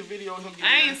 Did you see the video of him getting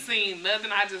I ain't seen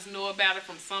nothing. I just know about it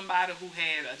from somebody who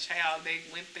had a child that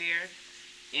went there.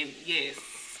 And yes.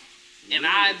 And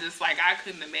I just, I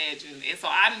couldn't imagine. And so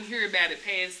I didn't hear about it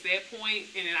past that point.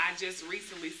 And then I just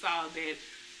recently saw that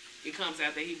it comes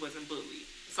out that he wasn't bullied.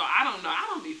 So I don't know. I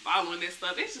don't be following this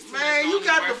stuff. It's just too much you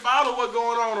got to follow what's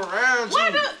going on around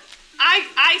you.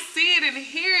 I see it and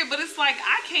hear it, but it's like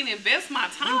I can't invest my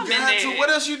time in that.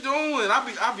 What else you doing? I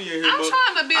be in here. I'm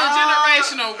trying to build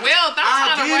generational wealth.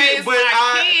 I'm trying to raise my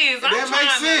kids. That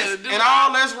makes sense. And all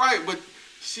that's right, but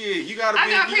shit, you gotta be. I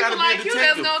got people like you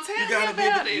that's gonna tell me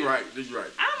about it. You're right.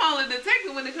 I'm only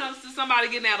detective when it comes to somebody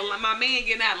getting out of line. My man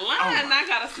getting out of line. I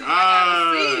gotta see.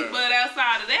 But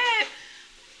outside of that,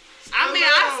 I mean,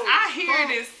 I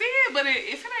hear it said, but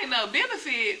if it ain't no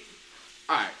benefit.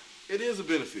 All right, it is a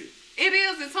benefit. It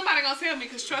is, and somebody gonna tell me,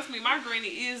 because trust me, my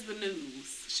granny is the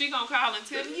news. She gonna call and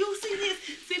tell me, you see this,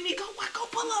 see me, go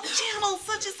pull up channel,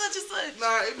 such and such and such.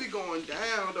 Nah, it be going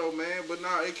down though, man. But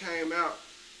nah, it came out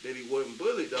that he wasn't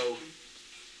bullied though.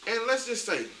 And let's just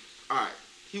say, all right,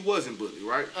 he wasn't bullied,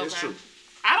 right? Okay. That's true.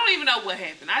 I don't even know what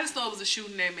happened. I just know it was a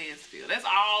shooting at Mansfield. That's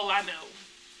all I know.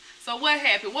 So what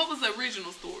happened? What was the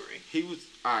original story? He was,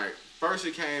 all right, first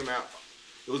it came out,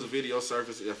 it was a video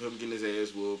surface of him getting his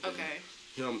ass whooped. Okay.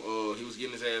 He was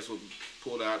getting his ass whooped,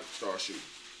 pulled out, started shooting.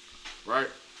 Right?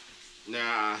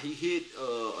 Now, he hit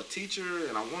a teacher,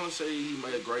 and I want to say he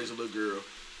may have grazed a little girl.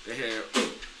 They had,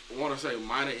 I want to say,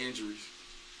 minor injuries.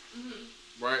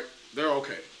 Mm-hmm. Right? They're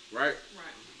okay, right?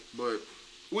 Right. But,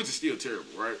 which is still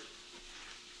terrible, right?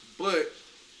 But,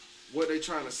 what they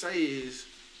trying to say is,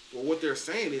 well, what they're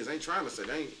saying is, ain't trying to say,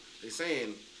 they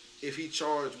saying, if he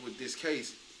charged with this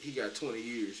case, he got 20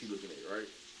 years he looking at, right?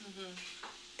 Mm-hmm.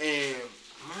 And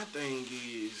my thing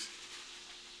is,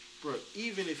 bro,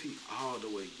 even if he all the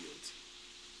way guilty,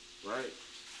 right?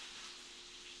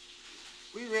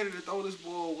 We ready to throw this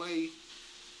boy away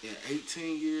at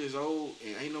 18 years old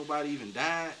and ain't nobody even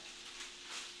died?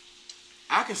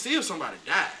 I can see if somebody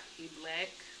died. He black.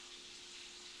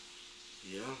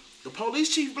 Yeah. The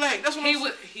police chief black. That's what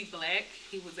he black.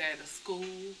 He was at a school.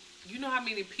 You know how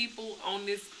many people on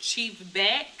this chief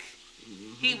back?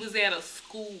 Mm-hmm. He was at a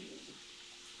school.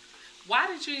 Why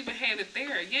did you even have it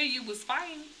there? Yeah, you was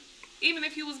fighting. Even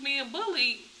if you was being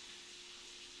bullied,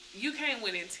 you came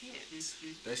with intent.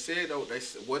 They said though,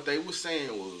 what they were saying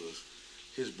was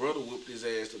his brother whooped his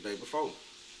ass the day before,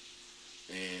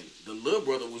 and the little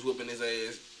brother was whooping his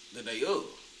ass the day of.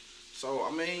 So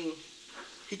I mean,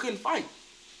 he couldn't fight.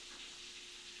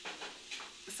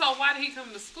 So why did he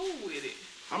come to school with it?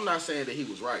 I'm not saying that he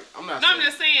was right. I'm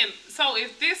just saying, so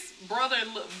if this brother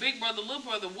and big brother, little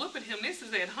brother whooping him, this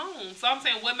is at home. So I'm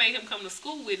saying, what made him come to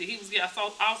school with it? He was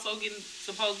also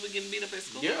supposedly getting beat up at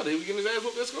school? Yeah, he was getting his ass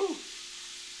whooped at school.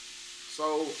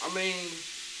 So, I mean,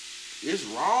 it's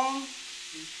wrong.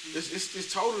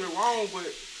 It's totally wrong,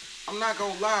 but I'm not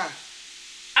going to lie.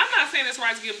 I'm not saying it's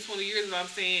right to give him 20 years, but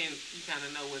I'm saying you kind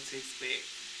of know what to expect.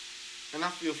 And I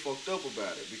feel fucked up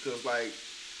about it because, like,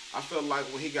 I felt like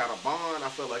when he got a bond, I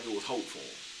felt like it was hope for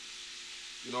him.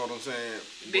 You know what I'm saying?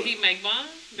 Did he make bond?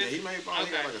 Yeah, he made bond.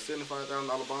 Okay. He got like a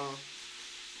 $75,000 bond.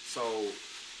 So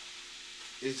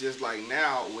it's just like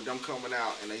now with them coming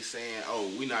out and they saying,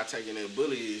 "Oh, we not taking that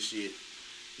bullying shit."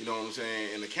 You know what I'm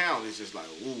saying? And the count is just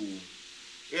like, "Ooh,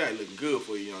 it ain't looking good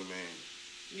for you, young man."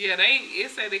 Yeah,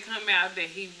 it said they come out that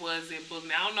he wasn't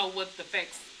bullied. I don't know what the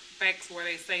facts where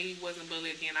they say he wasn't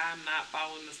bullied. Again, I'm not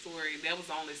following the story. That was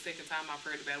the only second time I've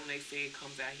heard about it when they say it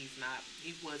comes out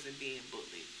he wasn't being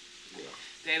bullied. Yeah.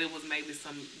 That it was maybe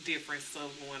some different stuff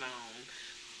going on.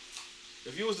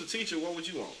 If you was the teacher, what would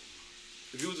you want?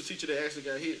 If you was the teacher that actually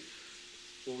got hit,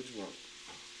 what would you want?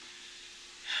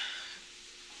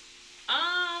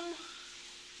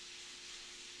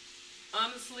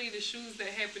 Honestly, the shootings that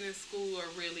happen in school are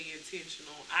really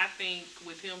intentional. I think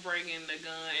with him bringing the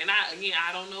gun, and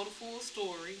I don't know the full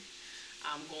story.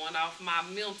 I'm going off my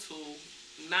mental.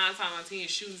 9 times out of 10,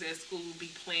 shootings at school be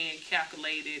planned,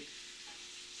 calculated.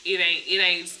 It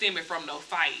ain't stemming from no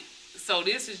fight. So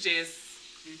this is just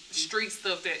street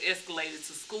stuff that escalated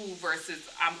to school versus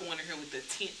I'm going to here with the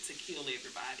intent to kill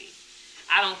everybody.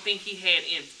 I don't think he had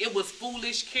it was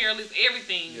foolish, careless,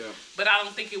 everything. Yeah. But I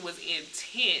don't think it was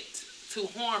intent to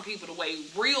harm people the way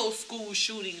real school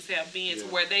shootings have been, to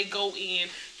where they go in,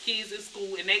 kids in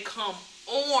school, and they come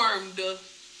armed to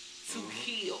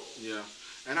kill. Yeah,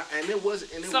 and it was.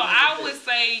 So I would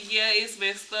say, yeah, it's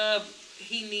messed up.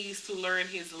 He needs to learn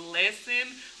his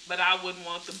lesson, but I wouldn't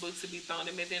want the book to be thrown at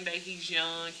him. At the end of the day, he's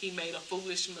young. He made a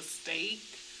foolish mistake.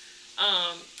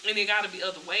 And it got to be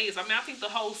other ways. I mean, I think the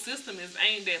whole system is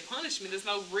aimed at punishment. There's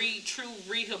no true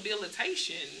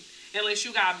rehabilitation unless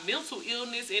you got mental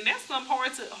illness, and that's something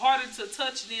harder to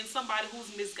touch than somebody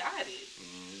who's misguided.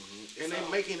 Mm-hmm. And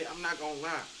they're making it. I'm not gonna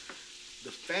lie,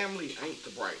 the family ain't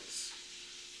the brightest.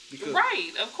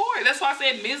 Right, of course. That's why I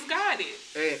said misguided.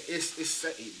 And it's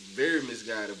very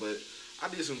misguided. But I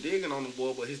did some digging on the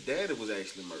boy, but his daddy was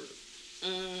actually murdered.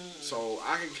 So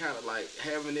I can kind of like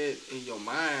having it in your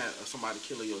mind of somebody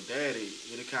killing your daddy,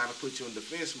 it'll kind of put you in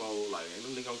defense mode, like, ain't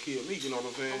nobody gonna kill me, you know what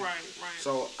I'm saying? Right.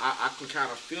 So I can kind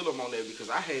of feel them on that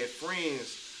because I had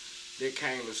friends that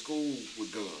came to school with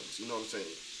guns, you know what I'm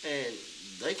saying? And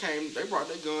they brought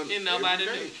their gun and nobody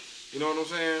every day, knew. you know what I'm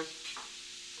saying?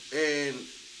 And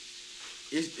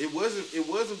it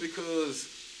wasn't because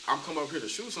I'm coming up here to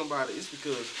shoot somebody, it's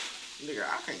because nigga,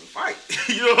 I can't fight.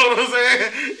 You know what I'm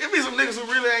saying? It be some niggas who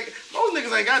really ain't. Most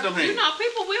niggas ain't got them hands. You know,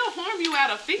 people will harm you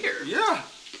out of fear. Yeah.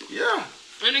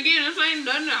 And again, this ain't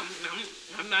nothing.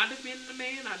 I'm not defending the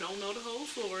man. I don't know the whole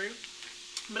story.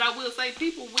 But I will say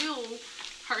people will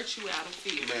hurt you out of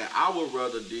fear. Man, I would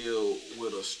rather deal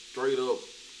with a straight up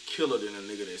killer than a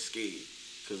nigga that's scared.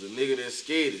 Because a nigga that's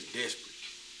scared is desperate.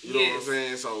 You know what I'm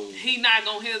saying? So he not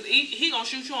gonna he gonna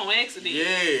shoot you on accident.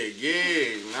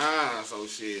 Nah. So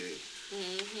shit.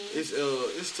 Mm-hmm.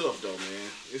 It's tough though,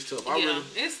 man. It's tough.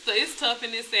 It's tough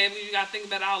and it's sad when you gotta think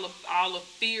about all the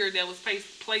fear that was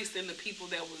placed in the people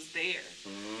that was there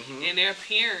and their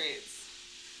parents.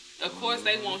 Of course,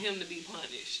 they want him to be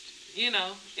punished. You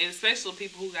know, and especially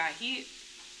people who got hit.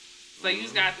 So you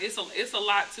got it's a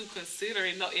lot to consider,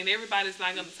 and everybody's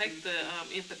not gonna take the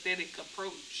empathetic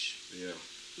approach. Yeah.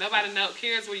 Nobody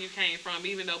cares where you came from,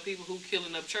 even though people who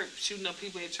shooting up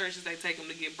people at churches, they take them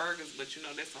to get burgers, but you know,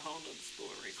 that's a whole nother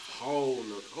story. Whole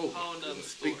nother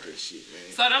story. Speak that shit,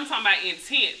 man. So I'm talking about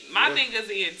intent. My thing is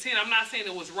the intent. I'm not saying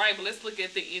it was right, but let's look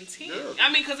at the intent. Yeah.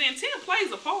 I mean, because intent plays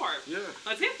a part. Yeah.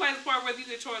 Intent plays a part whether you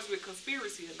get charged with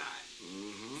conspiracy or not.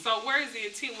 Mm-hmm. So where is the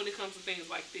intent when it comes to things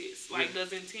like this? Like,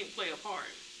 does intent play a part?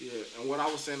 Yeah, and what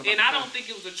I was saying about I don't think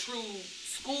it was a true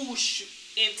school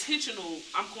intentional.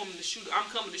 I'm coming to shoot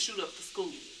up the school.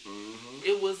 Mm-hmm.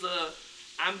 It was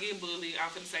I'm getting bullied. I'm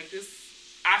gonna say this.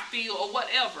 I feel or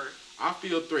whatever. I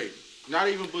feel threatened. Not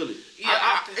even bullied. Yeah.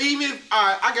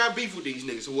 I got beef with these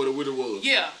niggas. Or what it was.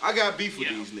 Yeah. I got beef with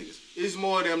these niggas. It's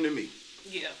more of them than me.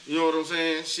 Yeah. You know what I'm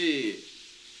saying? Shit.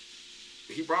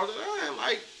 He brought it on.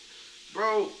 Like,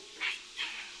 bro,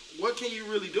 what can you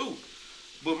really do?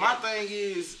 But my thing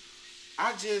is,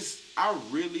 I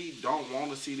really don't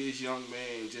want to see this young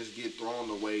man just get thrown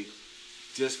away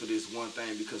just for this one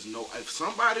thing. Because if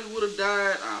somebody would have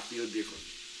died, I feel different.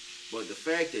 But the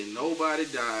fact that nobody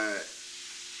died,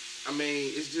 I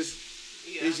mean, it's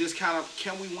just kind of,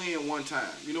 can we win one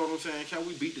time? You know what I'm saying? Can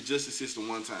we beat the justice system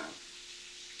one time?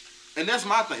 And that's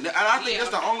my thing. And I think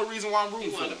that's the only reason why I'm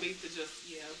rooting for him. Beat the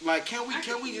justice, Like, can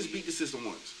we just beat the system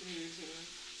once?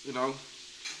 Mm-hmm. You know?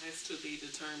 That's to be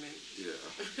determined.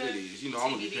 Yeah, it is. You know,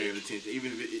 I'm going to be paying attention.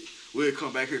 Even if we'll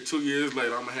come back here 2 years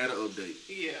later, I'm going to have an update.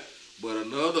 Yeah. But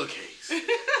another case.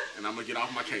 And I'm going to get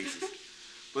off my cases.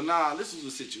 But nah, this was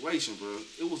a situation, bro.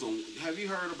 Have you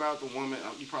heard about the woman?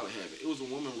 You probably haven't. It was a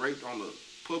woman raped on a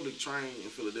public train in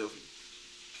Philadelphia.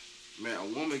 Man,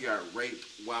 a woman got raped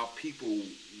while people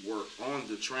were on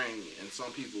the train, and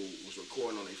some people was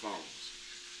recording on their phones.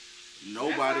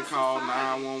 Nobody called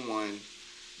 911.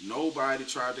 Nobody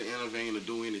tried to intervene or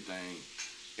do anything.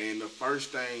 And the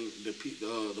first thing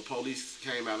the police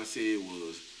came out and said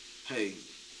was, "Hey,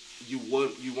 you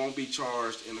won't be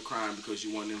charged in the crime because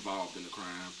you weren't involved in the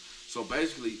crime. So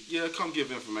basically, yeah, come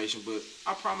give information, but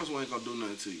I promise we ain't gonna do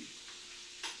nothing to you."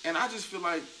 And I just feel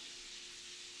like,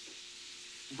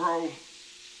 bro,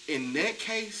 in that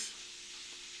case,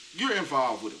 you're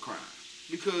involved with a crime.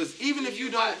 Because even if you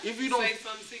don't say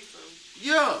something, see something.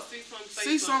 Yeah.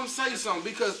 See something, say something.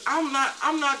 Because I'm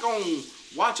not gonna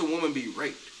watch a woman be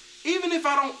raped. Even if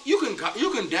I don't, you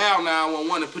can dial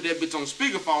 911 and put that bitch on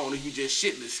speakerphone if you just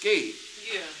shitless scared.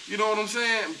 Yeah. You know what I'm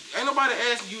saying? Ain't nobody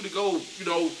asking you to go,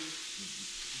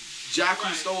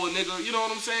 jockey store a nigga. You know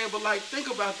what I'm saying? But like, think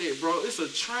about that, bro. It's a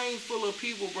train full of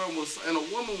people, bro, and a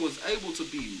woman was able to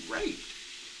be raped.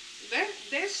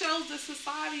 That shows the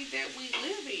society that we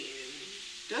live in.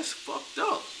 That's fucked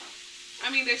up. I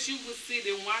mean, that you would sit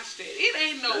and watch that. It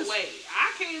ain't no way.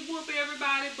 I can't whoop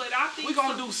everybody, but I think we're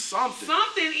going to do something.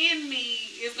 Something in me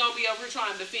is going to be over trying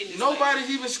to defend this.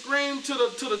 Nobody's even screamed to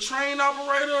the train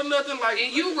operator or nothing like.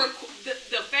 And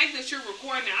the fact that you're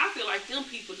recording it, I feel like them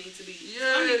people need to be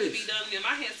something need to be done to them.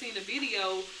 I had seen a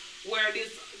video where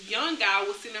this young guy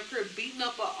was sitting up here beating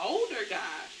up an older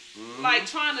guy, like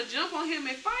trying to jump on him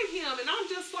and fight him, and I'm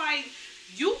just like,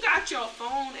 you got your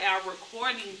phone out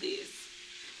recording this.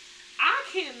 I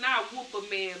cannot whoop a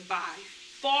man by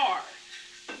far,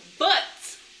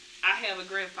 but I have a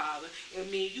grandfather,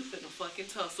 and me and you finna fucking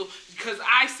tussle because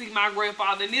I see my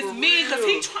grandfather and this man because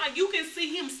you can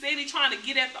see him steady trying to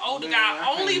get at the older guy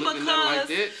only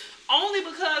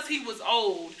because he was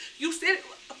old. You said,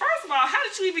 first of all, how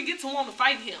did you even get to want to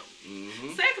fight him?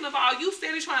 Mm-hmm. Second of all, you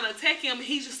steady trying to attack him, and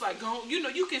he's just like going.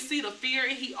 You can see the fear,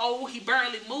 and he old, he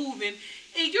barely moving.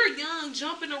 And you're young,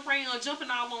 jumping around, jumping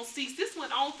all on seats. This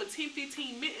went on for 10,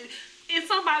 15 minutes, and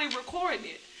somebody recording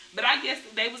it. But I guess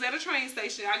they was at a train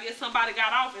station. I guess somebody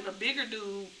got off, and a bigger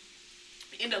dude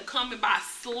ended up coming by,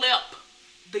 slept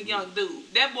the young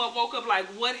dude. That boy woke up like,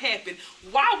 what happened?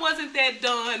 Why wasn't that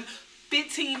done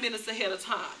 15 minutes ahead of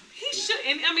time. He should,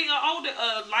 and I mean, an older,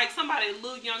 like somebody a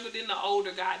little younger than the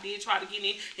older guy did try to get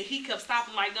in, and he kept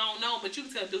stopping like, no, but you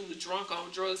could tell dude was drunk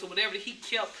on drugs or whatever. He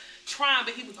kept trying,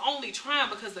 but he was only trying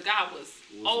because the guy was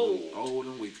old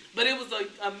and weak. But it was a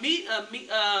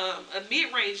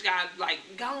mid-range guy, like,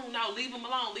 go on now, leave him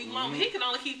alone. But he could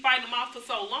only keep fighting him off for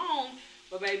so long.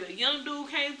 But baby, a young dude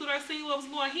came through there, seen what was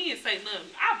going on. He didn't say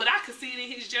nothing. But I could see it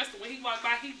in his gesture when he walked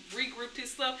by. He regrouped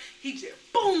his stuff. He just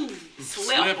boom,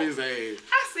 slapped his ass.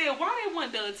 I said, why they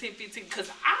wasn't done 10-15? Because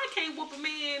I can't whoop a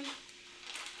man.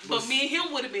 But me and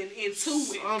him would have been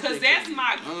into it. Because that's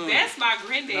my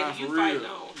granddaddy you fighting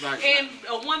on. Like, and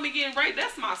a woman getting raped,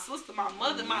 that's my sister, my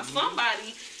mother, my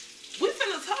somebody. We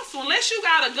finna tussle. Unless you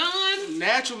got a gun.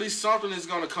 Naturally, something is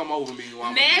going to come over me.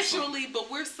 Naturally, but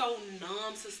we're so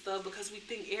numb to stuff because we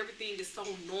think everything is so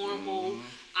normal.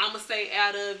 I'm going to stay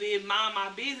out of it, mind my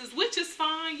business, which is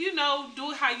fine. You know,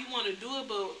 do it how you want to do it,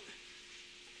 but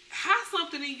how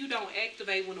something in you don't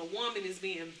activate when a woman is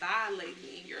being violated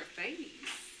in your face?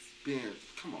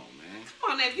 Come on, man.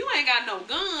 Come on, now, if you ain't got no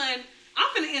gun, I'm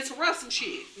finna interrupt some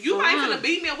shit. You might finna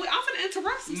beat me up with. I'm finna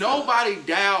interrupt some Nobody stuff.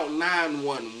 dialed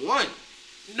 911.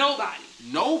 Nobody.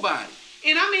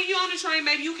 And I mean, you on the train,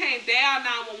 maybe you can't dial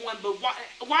 911, but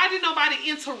why did nobody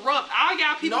interrupt? All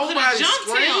y'all people could have jumped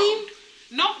him.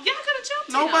 No, y'all could have jumped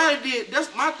him. Nobody did.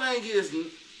 That's my thing is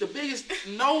the biggest.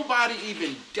 Nobody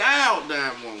even dialed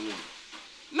 911.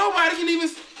 Nobody can even.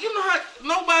 You know how?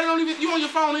 Nobody don't even. You on your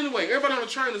phone anyway. Everybody on the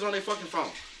train is on their fucking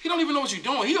phone. He don't even know what you're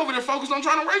doing. He over there focused on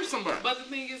trying to rape somebody. But the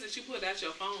thing is that you put out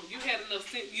your phone. You had enough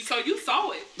sense. So you saw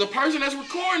it. The person that's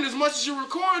recording, as much as you're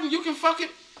recording, you can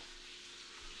fucking.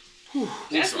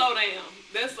 That's slow down.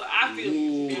 That's I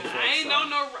feel.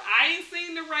 I ain't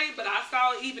seen the rape, but I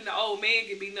saw even the old man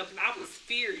get beaten up, and I was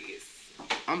furious.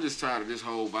 I'm just tired of this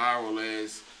whole viral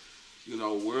ass,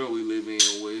 world we live in.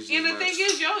 Where it's just and the thing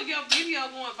is, your video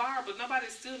going viral, but nobody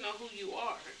still know who you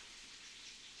are.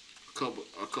 A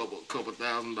couple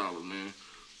 $1,000, man.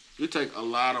 You take a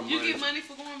lot of money. You get money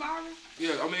for going viral?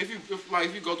 Yeah, I mean, if you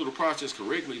go through the process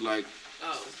correctly,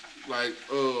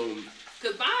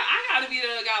 Cause I got a video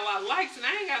that got a lot of likes and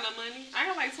I ain't got no money. I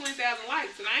got like 20,000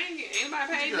 likes and I ain't get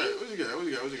anybody paid me. What you got? Ain't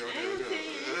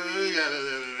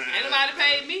nobody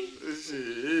paid me.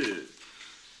 Shit.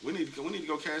 We need to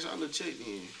go cash our little check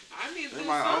then. I need to They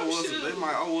might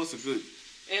owe us a good.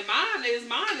 And mine is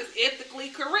ethically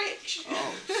correct.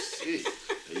 Oh shit!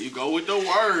 There you go with the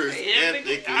words.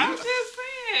 Ethically. I'm just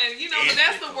saying, but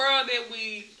that's the world that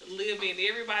we live in.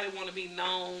 Everybody want to be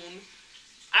known.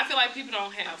 I feel like people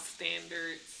don't have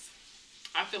standards.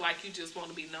 I feel like you just want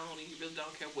to be known, and you really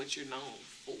don't care what you're known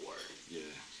for. Yeah.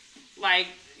 Like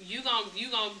you gonna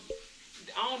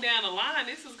on down the line,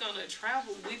 this is gonna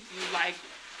travel with you. Like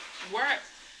where.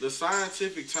 The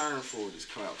scientific term for it is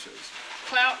clout chasing.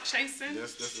 Clout chasing?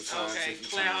 That's the scientific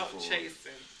term clout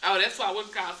chasing. Oh, that's why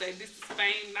what's called say this is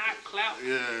fame, not clout.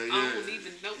 Yeah. I don't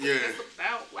even know what that's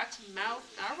about. Watch your mouth.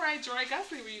 All right, Drake, I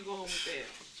see where you going with that.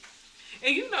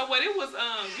 And you know what? It was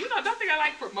don't they got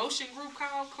like promotion group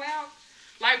called Clout?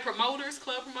 Like promoters,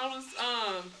 club promoters.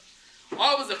 Or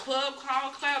it was a club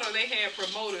called Clout, or they had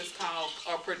promoters called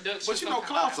or production. But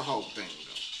Clout's a whole thing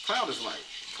though. Clout is like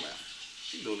Clout.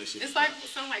 You doing this shit. It's like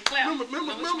something like Clout.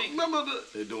 Remember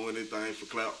they're doing anything for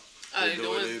Clout. They're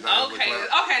doing anything for Clout.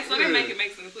 Okay, so they make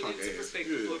sense. Put it into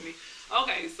perspective for me.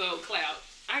 Okay, so Clout.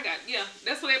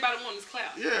 That's what everybody wants is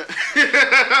Clout. Yeah.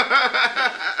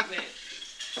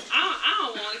 I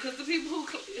don't want it because the people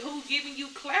who giving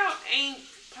you clout ain't.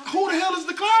 Who the hell is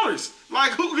the clouters?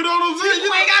 Like, who, you know what I'm saying?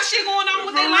 People ain't got shit going on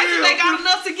with their life, and they got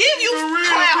enough to give you for real,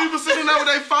 clout. People sitting there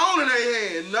with their phone in their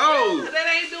hand. No. Yeah,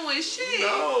 that ain't doing shit.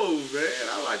 No, man.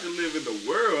 I like to live in the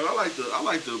world. I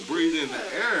like to breathe in the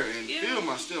air and feel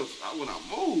myself when I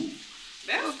move.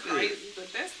 That's crazy, but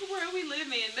that's the world we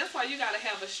live in. That's why you gotta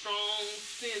have a strong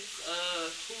sense of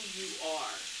who you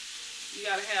are. You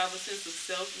gotta have a sense of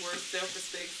self-worth,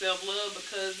 self-respect, self-love,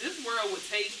 because this world will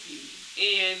take you,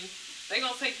 and they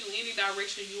gonna take you any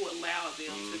direction you allow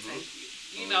them to take you.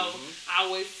 I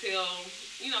always tell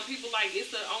people like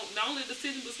it's the only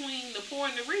decision between the poor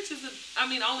and the rich is the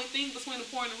only thing between the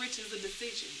poor and the rich is a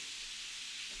decision.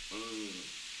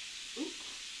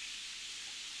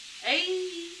 Hey.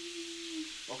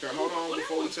 Okay, hold on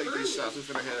before we take these shots. We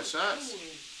finna have shots.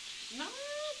 No.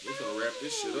 We finna wrap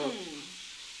this shit up.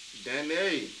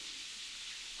 Danny,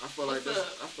 I feel like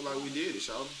we did it,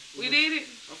 y'all. We did it?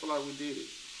 I feel like we did it.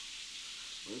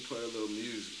 Let me play a little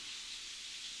music.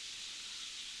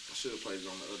 I should have played it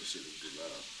on the other shit that was too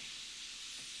loud.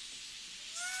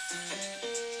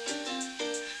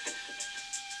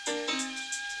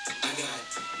 I got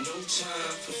no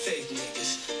time for fake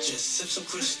niggas. Just sip some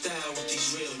Cristal with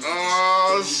these real niggas.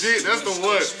 Oh shit, that's the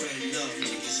one. Spreading love,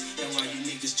 niggas. And while you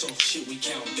niggas talk shit, we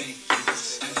count bank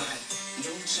figures. I got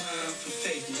no time for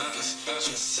fake niggas.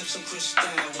 Just sip some Cristal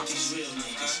with these real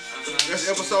niggas. That's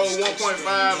episode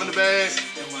 1.5 in the bag.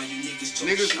 And while you niggas talk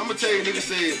Niggas, shit, I'm gonna tell you, niggas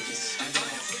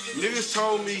said, niggas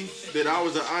told me that I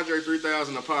was the Andre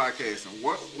 3000 of podcasting.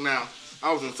 What? Now,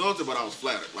 I was insulted, but I was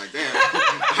flattered. Like, damn,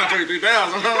 Andre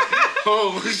 3000, huh?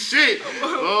 Oh, shit.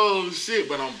 Oh, shit.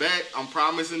 But I'm back. I'm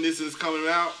promising this is coming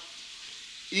out.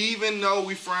 Even though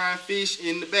we frying fish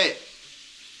in the back.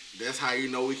 That's how you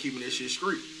know we keeping this shit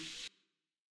street.